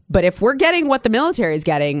 But if we're getting what the military is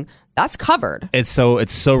getting, that's covered. It's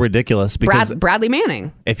so ridiculous because Bradley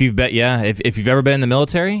Manning. If you've ever been in the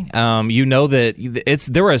military, you know that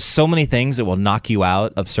there are so many things that will knock you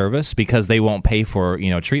out of service because they won't pay for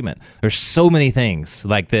treatment. There's so many things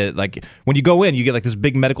like when you go in, you get like this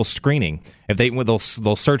big medical screening. If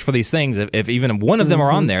they'll search for these things. If even one of them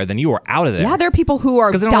are on there, then you are out of there. Yeah, there are people who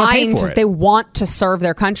are dying because it. they want to serve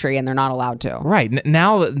their country and they're not allowed to. Right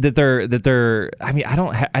now that they're. I mean,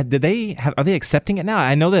 are they accepting it now?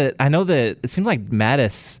 I know that it seems like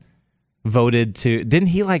Mattis voted to. Didn't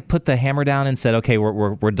he like put the hammer down and said, "Okay,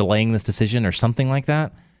 we're delaying this decision" or something like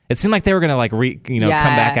that? It seemed like they were going to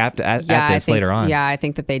come back at this later on. Yeah, I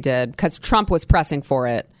think that they did because Trump was pressing for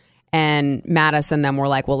it, and Mattis and them were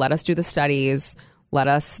like, "Well, let us do the studies, let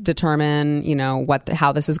us determine,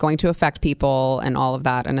 how this is going to affect people and all of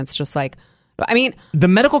that." And it's just like, I mean, the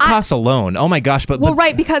medical costs alone. Oh my gosh! But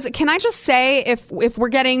right, because can I just say, if we're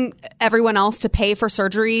getting everyone else to pay for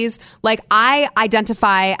surgeries, like I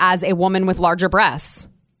identify as a woman with larger breasts.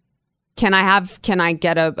 Can I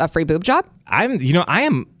get a free boob job? I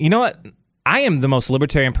am the most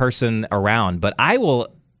libertarian person around, but I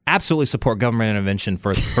will absolutely support government intervention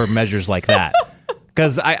for measures like that.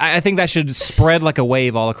 Because I think that should spread like a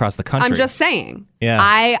wave all across the country. I'm just saying. Yeah.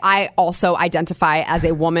 I also identify as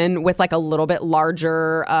a woman with like a little bit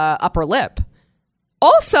larger upper lip.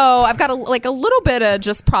 Also, I've got a little bit of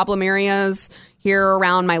just problem areas here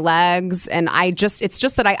around my legs, and it's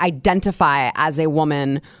just that I identify as a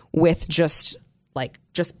woman with just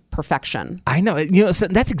perfection. I know. So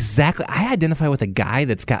that's exactly. I identify with a guy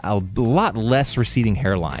that's got a lot less receding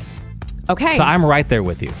hairline. Okay. So I'm right there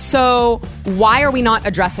with you. So why are we not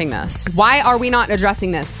addressing this?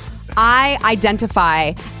 I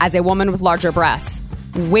identify as a woman with larger breasts.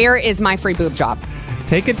 Where is my free boob job?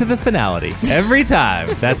 Take it to the finality. Every time.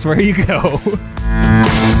 That's where you go.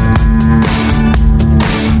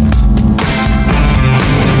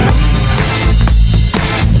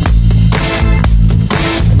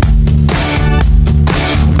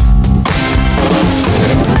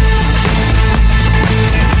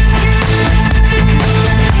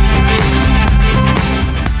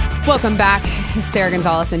 Welcome back. Sarah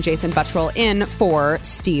Gonzalez and Jason Buttrill in for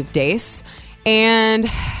Steve Deace. And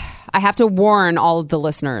I have to warn all of the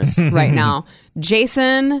listeners right now.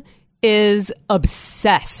 Jason is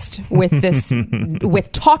obsessed with this,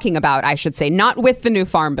 with talking about, I should say, not with the new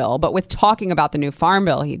farm bill, but with talking about the new farm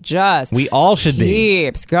bill. We all should be.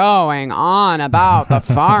 Keeps going on about the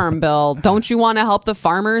farm bill. Don't you want to help the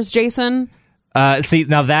farmers, Jason? See,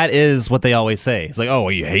 now that is what they always say. It's like, oh,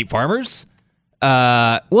 well, you hate farmers?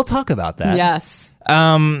 We'll talk about that. Yes.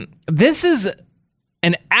 This is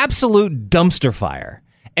an absolute dumpster fire.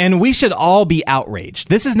 And we should all be outraged.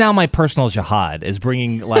 This is now my personal jihad, is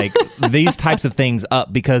bringing like these types of things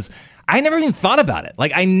up, because I never even thought about it.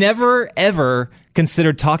 Like, I never, ever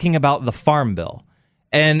considered talking about the Farm Bill.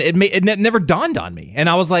 And it never dawned on me. And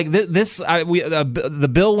I was like, the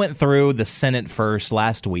bill went through the Senate first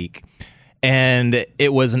last week, and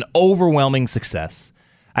it was an overwhelming success.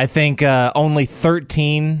 I think only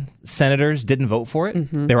 13 senators didn't vote for it.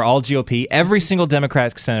 Mm-hmm. They were all GOP. Every single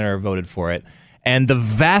Democratic senator voted for it. And the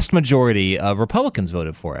vast majority of Republicans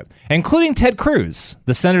voted for it, including Ted Cruz,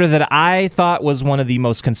 the senator that I thought was one of the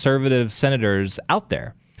most conservative senators out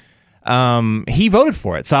there. He voted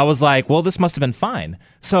for it. So I was like, well, this must have been fine.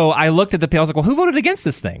 So I looked at the bill. I was like, well, who voted against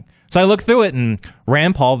this thing? So I looked through it, and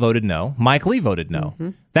Rand Paul voted no. Mike Lee voted no. Mm-hmm.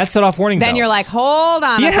 That set off warning bells. Then you're like, hold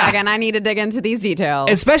on a second. I need to dig into these details.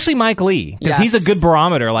 Especially Mike Lee, because he's a good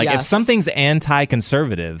barometer. Like, if something's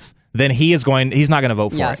anti-conservative, then he's not going to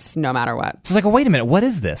vote for it. Yes, no matter what. So it's like, oh, wait a minute, what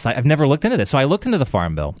is this? I've never looked into this. So I looked into the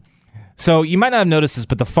Farm Bill. So you might not have noticed this,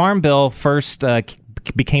 but the Farm Bill first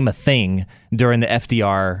became a thing during the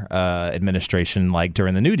FDR administration, like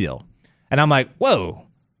during the New Deal. And I'm like, whoa,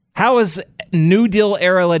 how is New Deal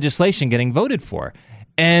era legislation getting voted for?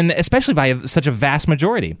 And especially by such a vast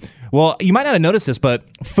majority. Well, you might not have noticed this, but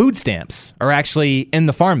food stamps are actually in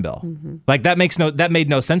the Farm Bill. Mm-hmm. Like, that made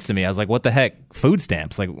no sense to me. I was like, what the heck? Food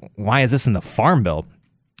stamps? Like, why is this in the Farm Bill?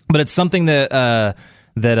 But it's something that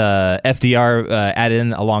FDR added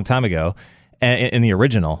in a long time ago in the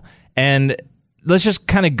original. And let's just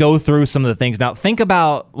kind of go through some of the things. Now, think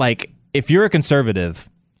about, like, if you're a conservative,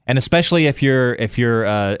 and especially if your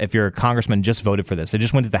congressman just voted for this, it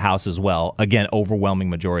just went to the House as well. Again, overwhelming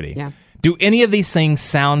majority. Yeah. Do any of these things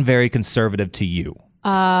sound very conservative to you?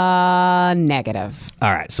 Negative.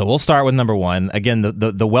 All right, so we'll start with number one. Again,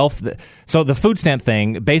 the wealth. So the food stamp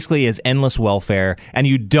thing basically is endless welfare, and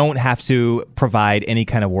you don't have to provide any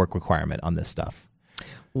kind of work requirement on this stuff.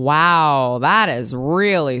 Wow, that is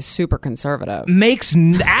really super conservative. Makes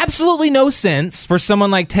absolutely no sense for someone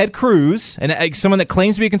like Ted Cruz, and someone that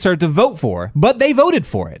claims to be conservative, to vote for, but they voted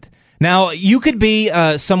for it. Now, you could be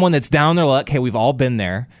someone that's down their luck. Hey, we've all been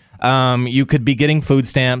there. You could be getting food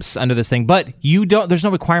stamps under this thing, but there's no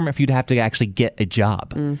requirement for you to have to actually get a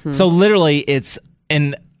job. Mm-hmm. So literally, it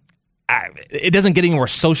doesn't get any more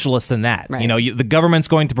socialist than that. Right. The government's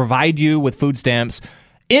going to provide you with food stamps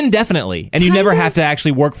indefinitely, and you never have to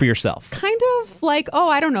actually work for yourself. Kind of like,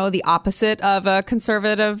 the opposite of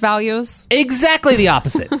conservative values. Exactly the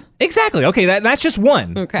opposite. Exactly. Okay, that's just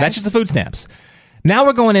one. Okay. That's just the food stamps. Now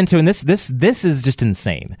we're going into, and this is just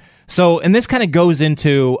insane. So, and this kind of goes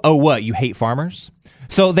into, you hate farmers?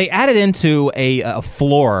 So they added into a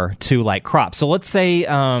floor to, like, crops. So let's say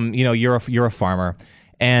you're a farmer,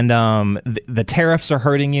 and the tariffs are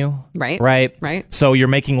hurting you, right. So you're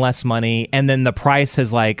making less money, and then the price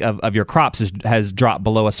of your crops has dropped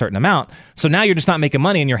below a certain amount. So now you're just not making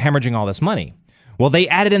money, and you're hemorrhaging all this money. Well, they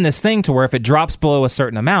added in this thing to where if it drops below a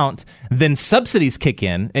certain amount, then subsidies kick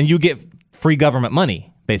in, and you get free government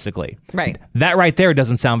money, basically. Right. That right there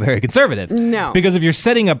doesn't sound very conservative. No. Because if you're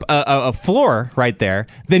setting up a floor right there,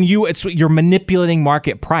 then you're manipulating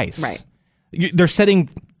market price. Right. They're setting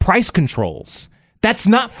price controls. That's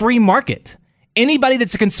not free market. Anybody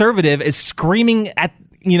that's a conservative is screaming,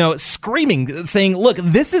 saying, look,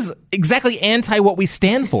 this is exactly anti what we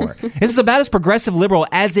stand for. This is about as progressive liberal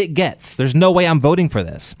as it gets. There's no way I'm voting for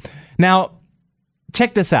this. Now,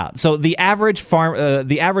 check this out. So the average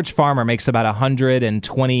farmer makes about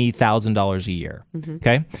 $120,000 a year. Mm-hmm.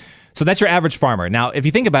 Okay. So that's your average farmer. Now, if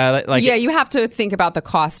you think about it, you have to think about the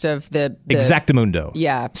cost of the exactamundo.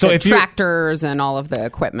 Yeah. So the tractors and all of the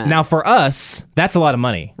equipment. Now, for us, that's a lot of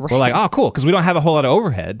money. Right. We're like, oh, cool, because we don't have a whole lot of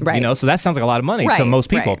overhead. Right. So that sounds like a lot of money to most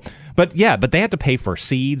people. Right. But they have to pay for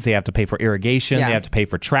seeds, they have to pay for irrigation, they have to pay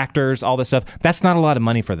for tractors, all this stuff. That's not a lot of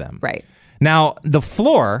money for them. Right. Now, the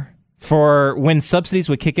floor for when subsidies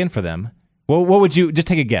would kick in for them. Well, what would you, just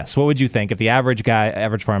take a guess? What would you think if the average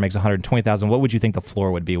farmer makes $120,000? What would you think the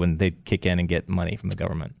floor would be when they kick in and get money from the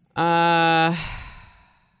government? I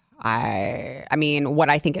mean, what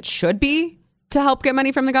I think it should be to help get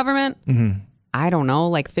money from the government. Mm-hmm. I don't know,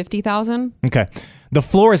 like $50,000. Okay, the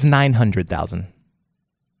floor is $900,000.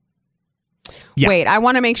 Yeah. Wait, I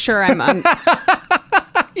want to make sure I'm.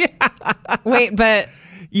 Yeah. Wait, but.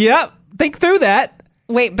 Yep. Think through that.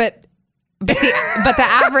 Wait, but the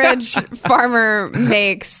average farmer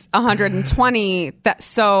makes 120.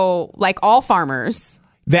 So like all farmers.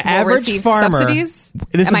 The will average receive farmer. subsidies?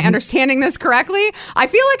 Am I understanding this correctly? I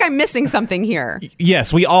feel like I'm missing something here.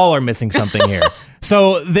 Yes, we all are missing something here.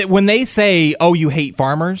 So that when they say, "Oh, you hate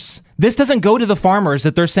farmers," this doesn't go to the farmers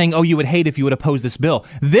that they're saying, "Oh, you would hate if you would oppose this bill."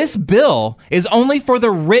 This bill is only for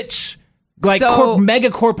the rich,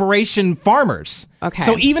 mega corporation farmers. Okay.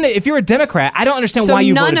 So even if you're a Democrat, I don't understand why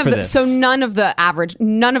you voted for this. So none of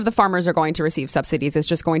the farmers are going to receive subsidies. It's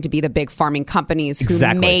just going to be the big farming companies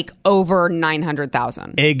who make over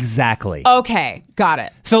 $900,000. Exactly. Okay, got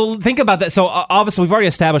it. So think about that. So obviously, we've already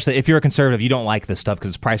established that if you're a conservative, you don't like this stuff because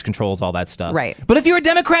it's price controls, all that stuff. Right. But if you're a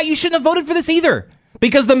Democrat, you shouldn't have voted for this either,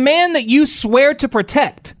 because the man that you swear to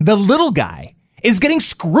protect, the little guy, is getting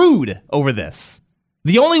screwed over this.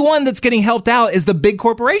 The only one that's getting helped out is the big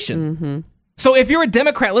corporation. Mm-hmm. So if you're a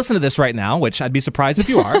Democrat, listen to this right now, which I'd be surprised if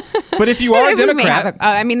you are. But if you are a Democrat,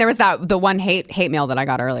 there was the one hate mail that I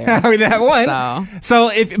got earlier. I mean, that one.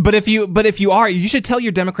 So if you are, you should tell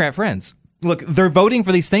your Democrat friends. Look, they're voting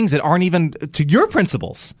for these things that aren't even to your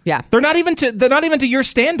principles. Yeah, they're not even to your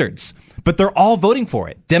standards. But they're all voting for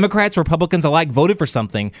it. Democrats, Republicans alike voted for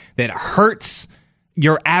something that hurts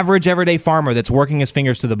your average everyday farmer that's working his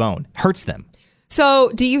fingers to the bone. Hurts them.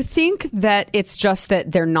 So do you think that it's just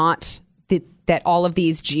that they're not, that all of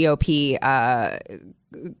these GOP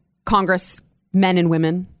congressmen and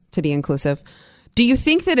women, to be inclusive, do you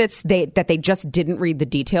think that that they just didn't read the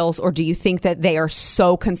details, or do you think that they are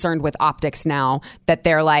so concerned with optics now that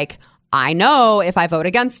they're like, I know if I vote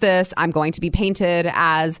against this, I'm going to be painted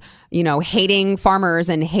as, hating farmers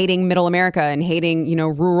and hating middle America and hating,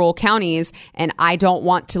 rural counties. And I don't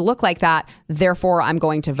want to look like that. Therefore, I'm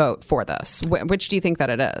going to vote for this. Which do you think that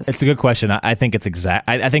it is? It's a good question. I think it's exact.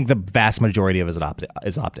 I think the vast majority of it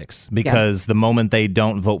is optics, because the moment they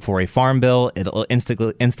don't vote for a farm bill, it'll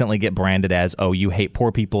instantly get branded as, oh, you hate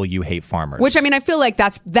poor people, you hate farmers. Which, I feel like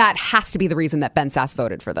that has to be the reason that Ben Sasse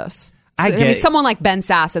voted for this. Someone like Ben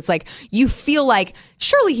Sasse, it's like you feel like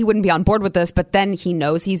surely he wouldn't be on board with this, but then he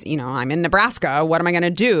knows he's, I'm in Nebraska. What am I going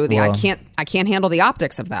to do? I can't handle the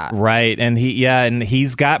optics of that. Right, and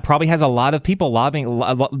he's probably has a lot of people lobbying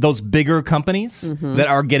those bigger companies that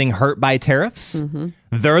are getting hurt by tariffs. Mm-hmm.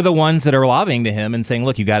 They're the ones that are lobbying to him and saying,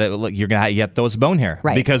 "Look, you have to throw us a bone here,"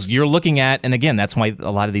 right? Because you're looking at, and again, that's why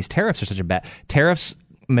a lot of these tariffs are such a bad tariffs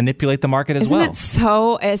manipulate the market as well. Isn't it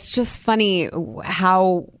so? It's just funny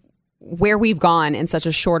where we've gone in such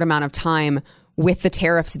a short amount of time with the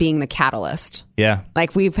tariffs being the catalyst. Yeah.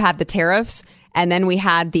 Like we've had the tariffs, and then we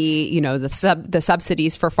had the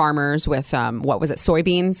subsidies for farmers with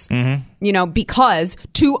soybeans, because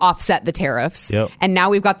to offset the tariffs. Yep. And now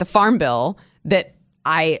we've got the farm bill that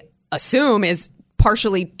I assume is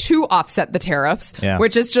partially to offset the tariffs,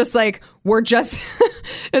 which is just like,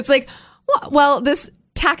 it's like, well, this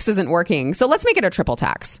tax isn't working, so let's make it a triple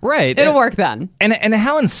tax. Right. It'll work then. And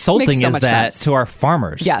how insulting is that to our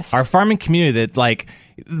farmers? Yes. Our farming community, that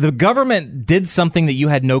the government did something that you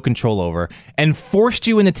had no control over and forced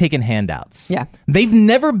you into taking handouts. Yeah. They've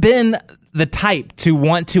never been the type to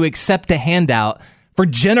want to accept a handout for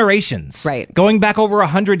generations. Right. Going back over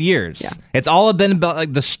 100 years. Yeah. It's all been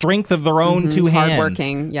about the strength of their own two hands.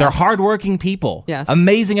 Hardworking. Yes. They're hardworking people. Yes.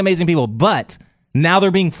 Amazing, amazing people. But now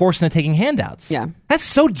they're being forced into taking handouts. Yeah. That's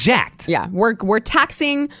so jacked. Yeah. We're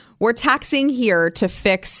taxing here to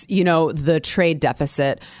fix, the trade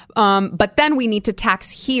deficit. But then we need to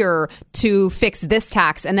tax here to fix this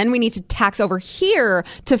tax. And then we need to tax over here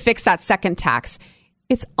to fix that second tax.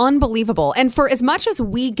 It's unbelievable. And for as much as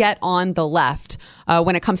we get on the left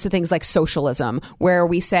when it comes to things like socialism, where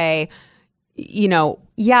we say,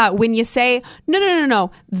 when you say,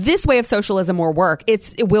 no, this way of socialism will work.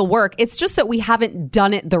 It will work. It's just that we haven't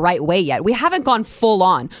done it the right way yet. We haven't gone full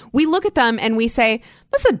on. We look at them and we say,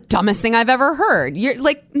 that's the dumbest thing I've ever heard. You're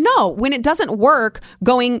like, no, when it doesn't work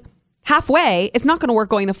going halfway, it's not going to work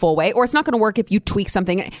going the full way, or it's not going to work if you tweak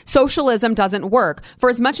something. Socialism doesn't work. For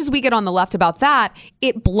as much as we get on the left about that,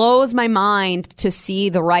 it blows my mind to see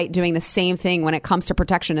the right doing the same thing when it comes to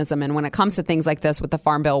protectionism and when it comes to things like this with the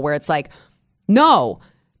Farm Bill, where it's like, no,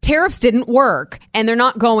 tariffs didn't work and they're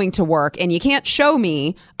not going to work, and you can't show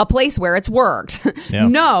me a place where it's worked. Yeah.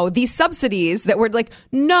 No, these subsidies that were like,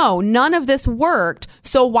 no, none of this worked.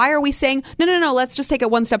 So why are we saying, no, let's just take it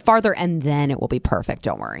one step farther and then it will be perfect.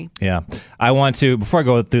 Don't worry. Yeah. I want to, before I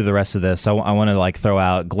go through the rest of this, I want to throw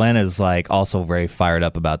out, Glenn is also very fired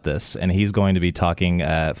up about this, and he's going to be talking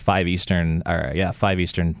 5 Eastern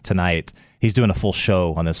tonight. He's doing a full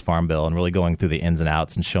show on this Farm Bill and really going through the ins and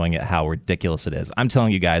outs and showing it how ridiculous it is. I'm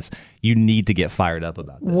telling you guys, you need to get fired up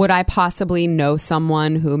about this. Would I possibly know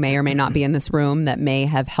someone who may or may not be in this room that may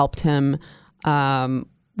have helped him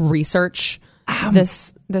research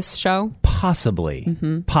this show?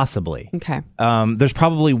 Possibly. Okay. There's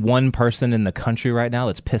probably one person in the country right now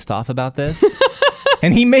that's pissed off about this.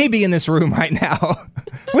 And he may be in this room right now,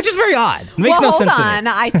 which is very odd. It makes no sense to me. Hold on.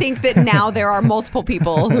 I think that now there are multiple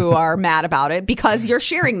people who are mad about it because you're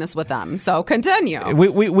sharing this with them. So continue.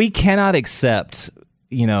 We cannot accept,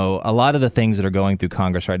 a lot of the things that are going through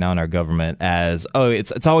Congress right now in our government as,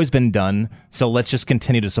 it's always been done, so let's just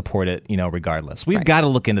continue to support it, regardless. We've got to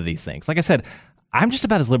look into these things. Like I said, I'm just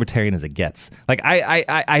about as libertarian as it gets. Like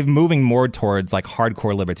I'm moving more towards like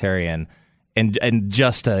hardcore libertarian and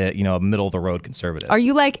just a middle of the road conservative. Are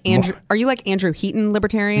you like Andrew? Are you like Andrew Heaton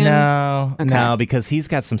libertarian? No, because he's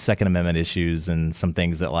got some Second Amendment issues and some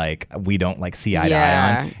things that like we don't like see eye to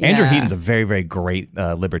eye on. Andrew Heaton's a very, very great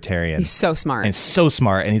libertarian. He's so smart.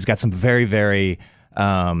 And he's got some very, very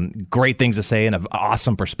great things to say and an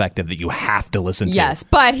awesome perspective that you have to listen to. Yes,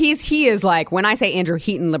 but he is like, when I say Andrew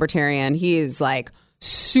Heaton libertarian, he is like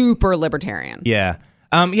super libertarian. Yeah.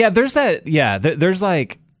 There's that. Yeah.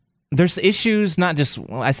 There's issues, not just,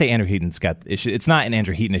 I say Andrew Heaton's got issues. It's not an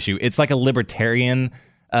Andrew Heaton issue. It's like a libertarian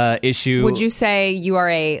issue. Would you say you are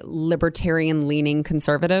a libertarian-leaning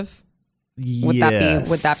conservative? Yes.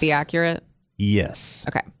 Would that be accurate? Yes.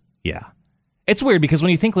 Okay. Yeah. It's weird because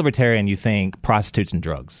when you think libertarian, you think prostitutes and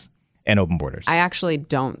drugs and open borders. I actually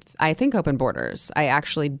don't. I think open borders. I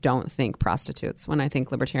actually don't think prostitutes when I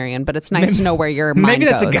think libertarian, but it's nice to know where your mind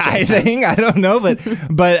goes. Maybe that's a guy thing. I don't know, but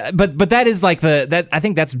that is like that. I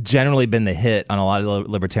think that's generally been the hit on a lot of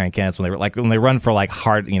libertarian candidates when they run for like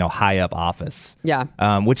hard, high up office.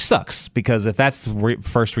 Yeah. Which sucks because if that's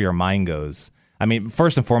first where your mind goes, I mean,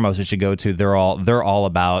 first and foremost, it should go to they're all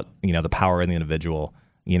about the power in the individual,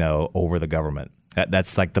 over the government.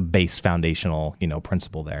 That's like the base foundational,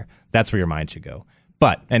 principle there. That's where your mind should go.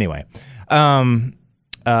 But anyway, and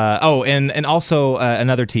also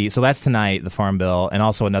another tease. So that's tonight, the Farm Bill, and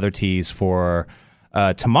also another tease for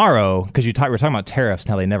tomorrow because we're talking about tariffs and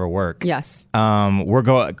how they never work. Yes.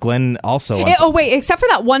 Glenn also. Wait, except for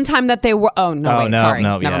that one time that they were. Oh no, sorry,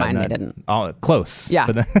 never mind. They didn't. Close. Yeah.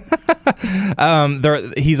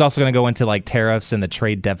 But he's also going to go into like tariffs and the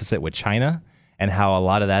trade deficit with China. And how a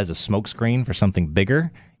lot of that is a smokescreen for something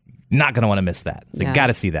bigger. Not going to want to miss that. So you got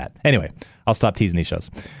to see that. Anyway, I'll stop teasing these shows.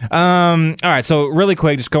 All right, so really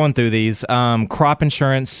quick, just going through these. Crop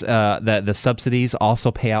insurance, the subsidies also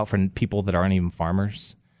pay out for people that aren't even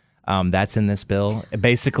farmers. That's in this bill.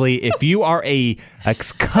 Basically, if you are a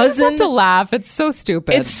cousin... I have to laugh. It's so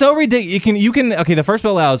stupid. It's so ridiculous. You can. Okay, the first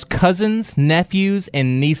bill allows cousins, nephews,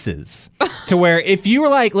 and nieces. To where if you were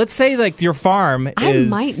like, let's say like your farm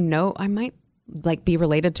is... I might like be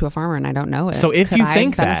related to a farmer and I don't know it. So if you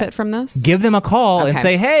think benefit from this, give them a call and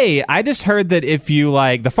say, hey, I just heard that if you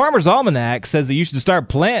like the Farmer's Almanac says that you should start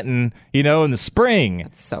planting, in the spring.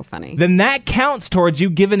 It's so funny. Then that counts towards you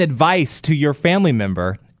giving advice to your family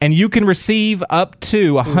member and you can receive up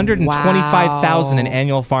to $125,000 in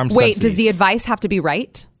annual farm subsidies. Wait, does the advice have to be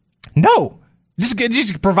right? No.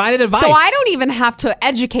 Just provided advice. So I don't even have to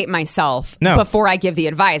educate myself before I give the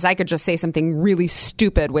advice. I could just say something really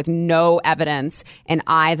stupid with no evidence, and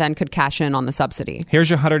I then could cash in on the subsidy. Here's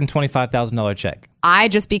your $125,000 check. I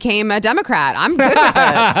just became a Democrat. I'm good with it.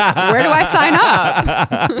 Where do I sign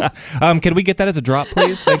up? Can we get that as a drop,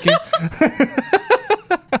 please? Thank you.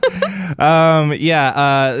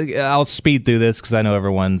 I'll speed through this because I know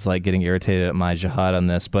everyone's like getting irritated at my jihad on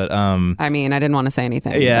this, but I mean, I didn't want to say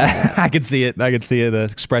anything. Yeah, I could see it. The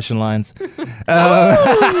expression lines.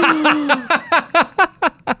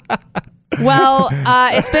 Well,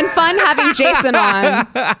 it's been fun having Jason on.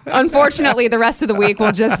 Unfortunately, the rest of the week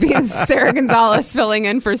will just be Sarah Gonzalez filling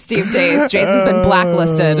in for Steve Dace. Jason's been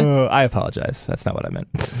blacklisted. I apologize. That's not what I meant.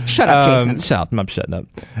 Shut up, Jason. Shut up. I'm shutting up.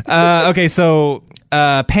 Okay, so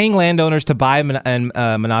paying landowners to buy and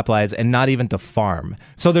monopolize and not even to farm.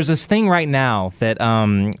 So there's this thing right now that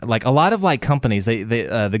like a lot of like companies,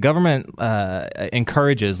 the government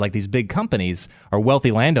encourages like these big companies or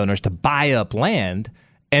wealthy landowners to buy up land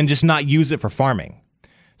and just not use it for farming.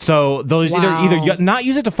 So those either not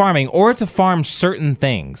use it to farming or to farm certain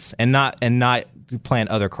things and not plant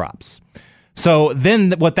other crops. So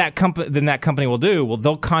then what that company will do,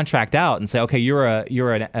 they'll contract out and say, okay, you're a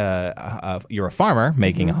farmer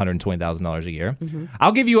making $120,000 a year. Mm-hmm.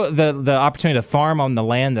 I'll give you the opportunity to farm on the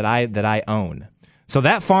land that I own. So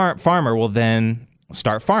that farmer will then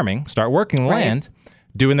start working the land,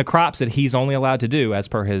 doing the crops that he's only allowed to do as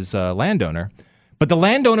per his landowner. But the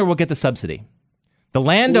landowner will get the subsidy. The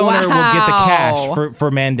landowner will get the cash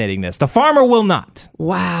for mandating this. The farmer will not.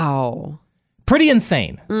 Wow. Pretty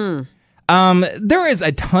insane. There is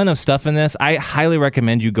a ton of stuff in this. I highly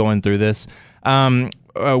recommend you going through this.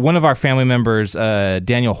 one of our family members,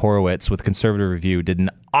 Daniel Horowitz with Conservative Review, did an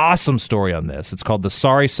awesome story on this. It's called The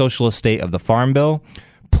Sorry Socialist State of the Farm Bill.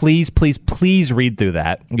 Please, please, please read through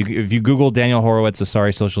that. If you Google Daniel Horowitz, The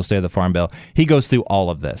Sorry Socialist State of the Farm Bill, he goes through all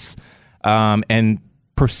of this and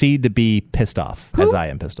proceed to be pissed off, as I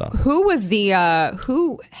am pissed off. Who was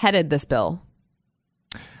who headed this bill?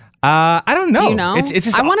 I don't know. Do you know? It's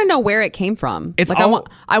just, I want to know where it came from. It's like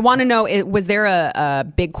I want to know. Was there a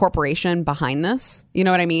big corporation behind this? You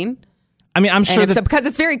know what I mean? I mean, I'm sure so, because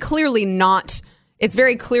it's very clearly not. It's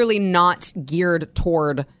very clearly not geared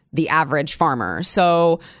toward the average farmer.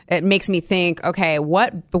 So it makes me think, okay,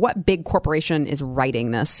 what big corporation is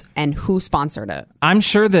writing this and who sponsored it? I'm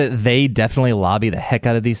sure that they definitely lobby the heck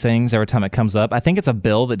out of these things every time it comes up. I think it's a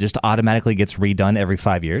bill that just automatically gets redone every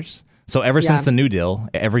 5 years. So ever since the New Deal,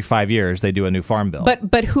 every 5 years they do a new farm bill.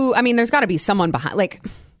 But who? I mean, there's got to be someone behind. Like,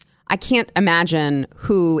 I can't imagine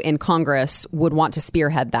who in Congress would want to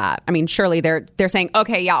spearhead that. I mean, surely they're saying,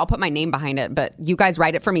 okay, yeah, I'll put my name behind it, but you guys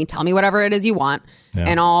write it for me. Tell me whatever it is you want,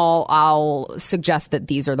 and I'll suggest that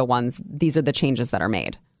these are the changes that are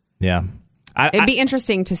made. Yeah, it'd be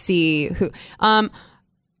interesting to see who.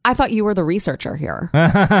 I thought you were the researcher here.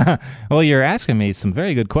 Well, you're asking me some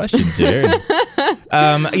very good questions here.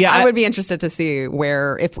 I would be interested to see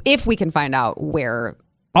where, if we can find out where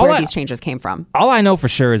these changes came from. All I know for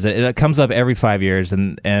sure is that it comes up every 5 years,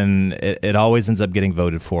 and it always ends up getting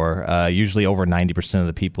voted for. Usually over 90% of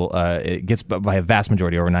the people, it gets by a vast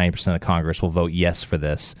majority, over 90% of the Congress will vote yes for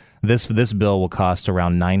this. This bill will cost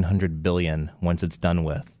around $900 billion once it's done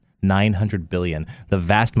with. $900 billion. The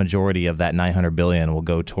vast majority of that $900 billion will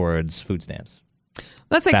go towards food stamps.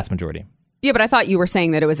 That's like vast majority. Yeah, but I thought you were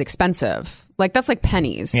saying that it was expensive. Like, that's like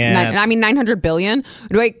pennies. Yeah, I mean, $900 billion.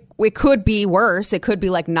 It could be worse. It could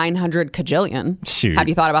be like 900 kajillion. Shoot. Have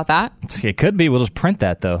you thought about that? It could be. We'll just print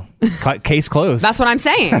that, though. Case closed. That's what I'm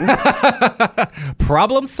saying.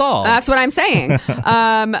 Problem solved. That's what I'm saying.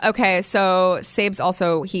 Okay, so Sabes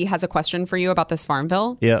also, he has a question for you about this farm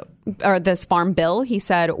bill. Yeah. Or this farm bill. He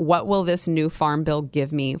said, what will this new farm bill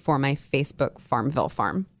give me for my Facebook Farmville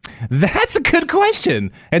farm? That's a good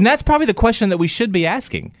question. And that's probably the question that we should be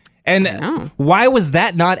asking. And why was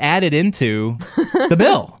that not added into the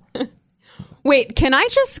bill? Wait, can I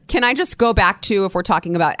just go back to, if we're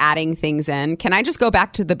talking about adding things in, can I just go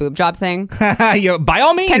back to the boob job thing? Yeah, by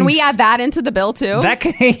all means. Can we add that into the bill too?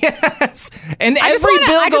 Yes. And every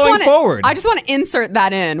bill going forward. I just want to insert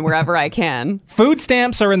that in wherever I can. Food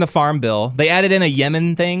stamps are in the farm bill. They added in a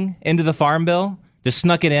Yemen thing into the farm bill. Just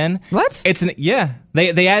snuck it in. What?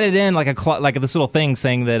 They added in like this little thing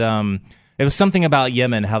saying that it was something about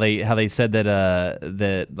Yemen, how they said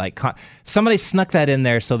that somebody snuck that in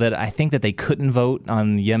there so that I think that they couldn't vote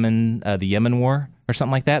on Yemen, the Yemen war or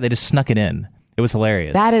something like that. They just snuck it in. It was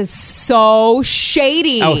hilarious. That is so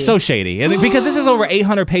shady. Oh, so shady. And because this is over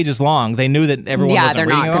 800 pages long, they knew that everyone wasn't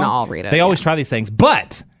reading it. Yeah, they're not going to all read it. They always try these things.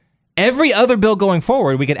 But every other bill going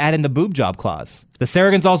forward, we could add in the boob job clause. The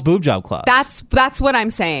Sarah Gonzalez boob job clause. That's what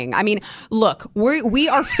I'm saying. I mean, look, we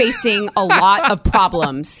are facing a lot of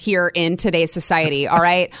problems here in today's society, all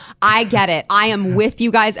right? I get it. I am with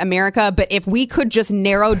you guys, America, but if we could just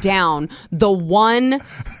narrow down the one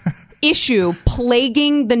issue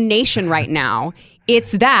plaguing the nation right now,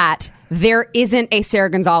 it's that there isn't a Sarah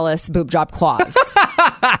Gonzalez boob job clause.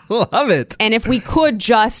 I love it. And if we could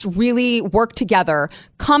just really work together,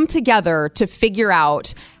 come together to figure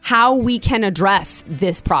out how we can address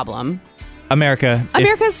this problem, America's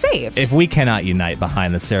saved. If we cannot unite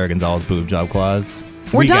behind the Sarah Gonzalez boob job clause,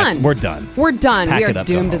 we're done. We're done. We're done. Pack We are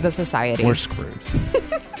doomed as a society. We're screwed.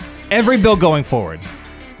 Every bill going forward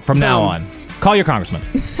from now on, call your congressman.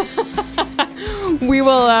 We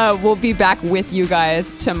will we'll be back with you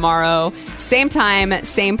guys tomorrow. Same time,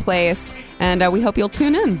 same place. And we hope you'll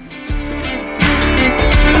tune in.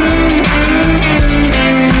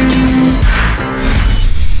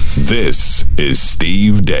 This is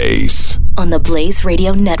Steve Deace on the Blaze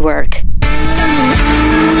Radio Network.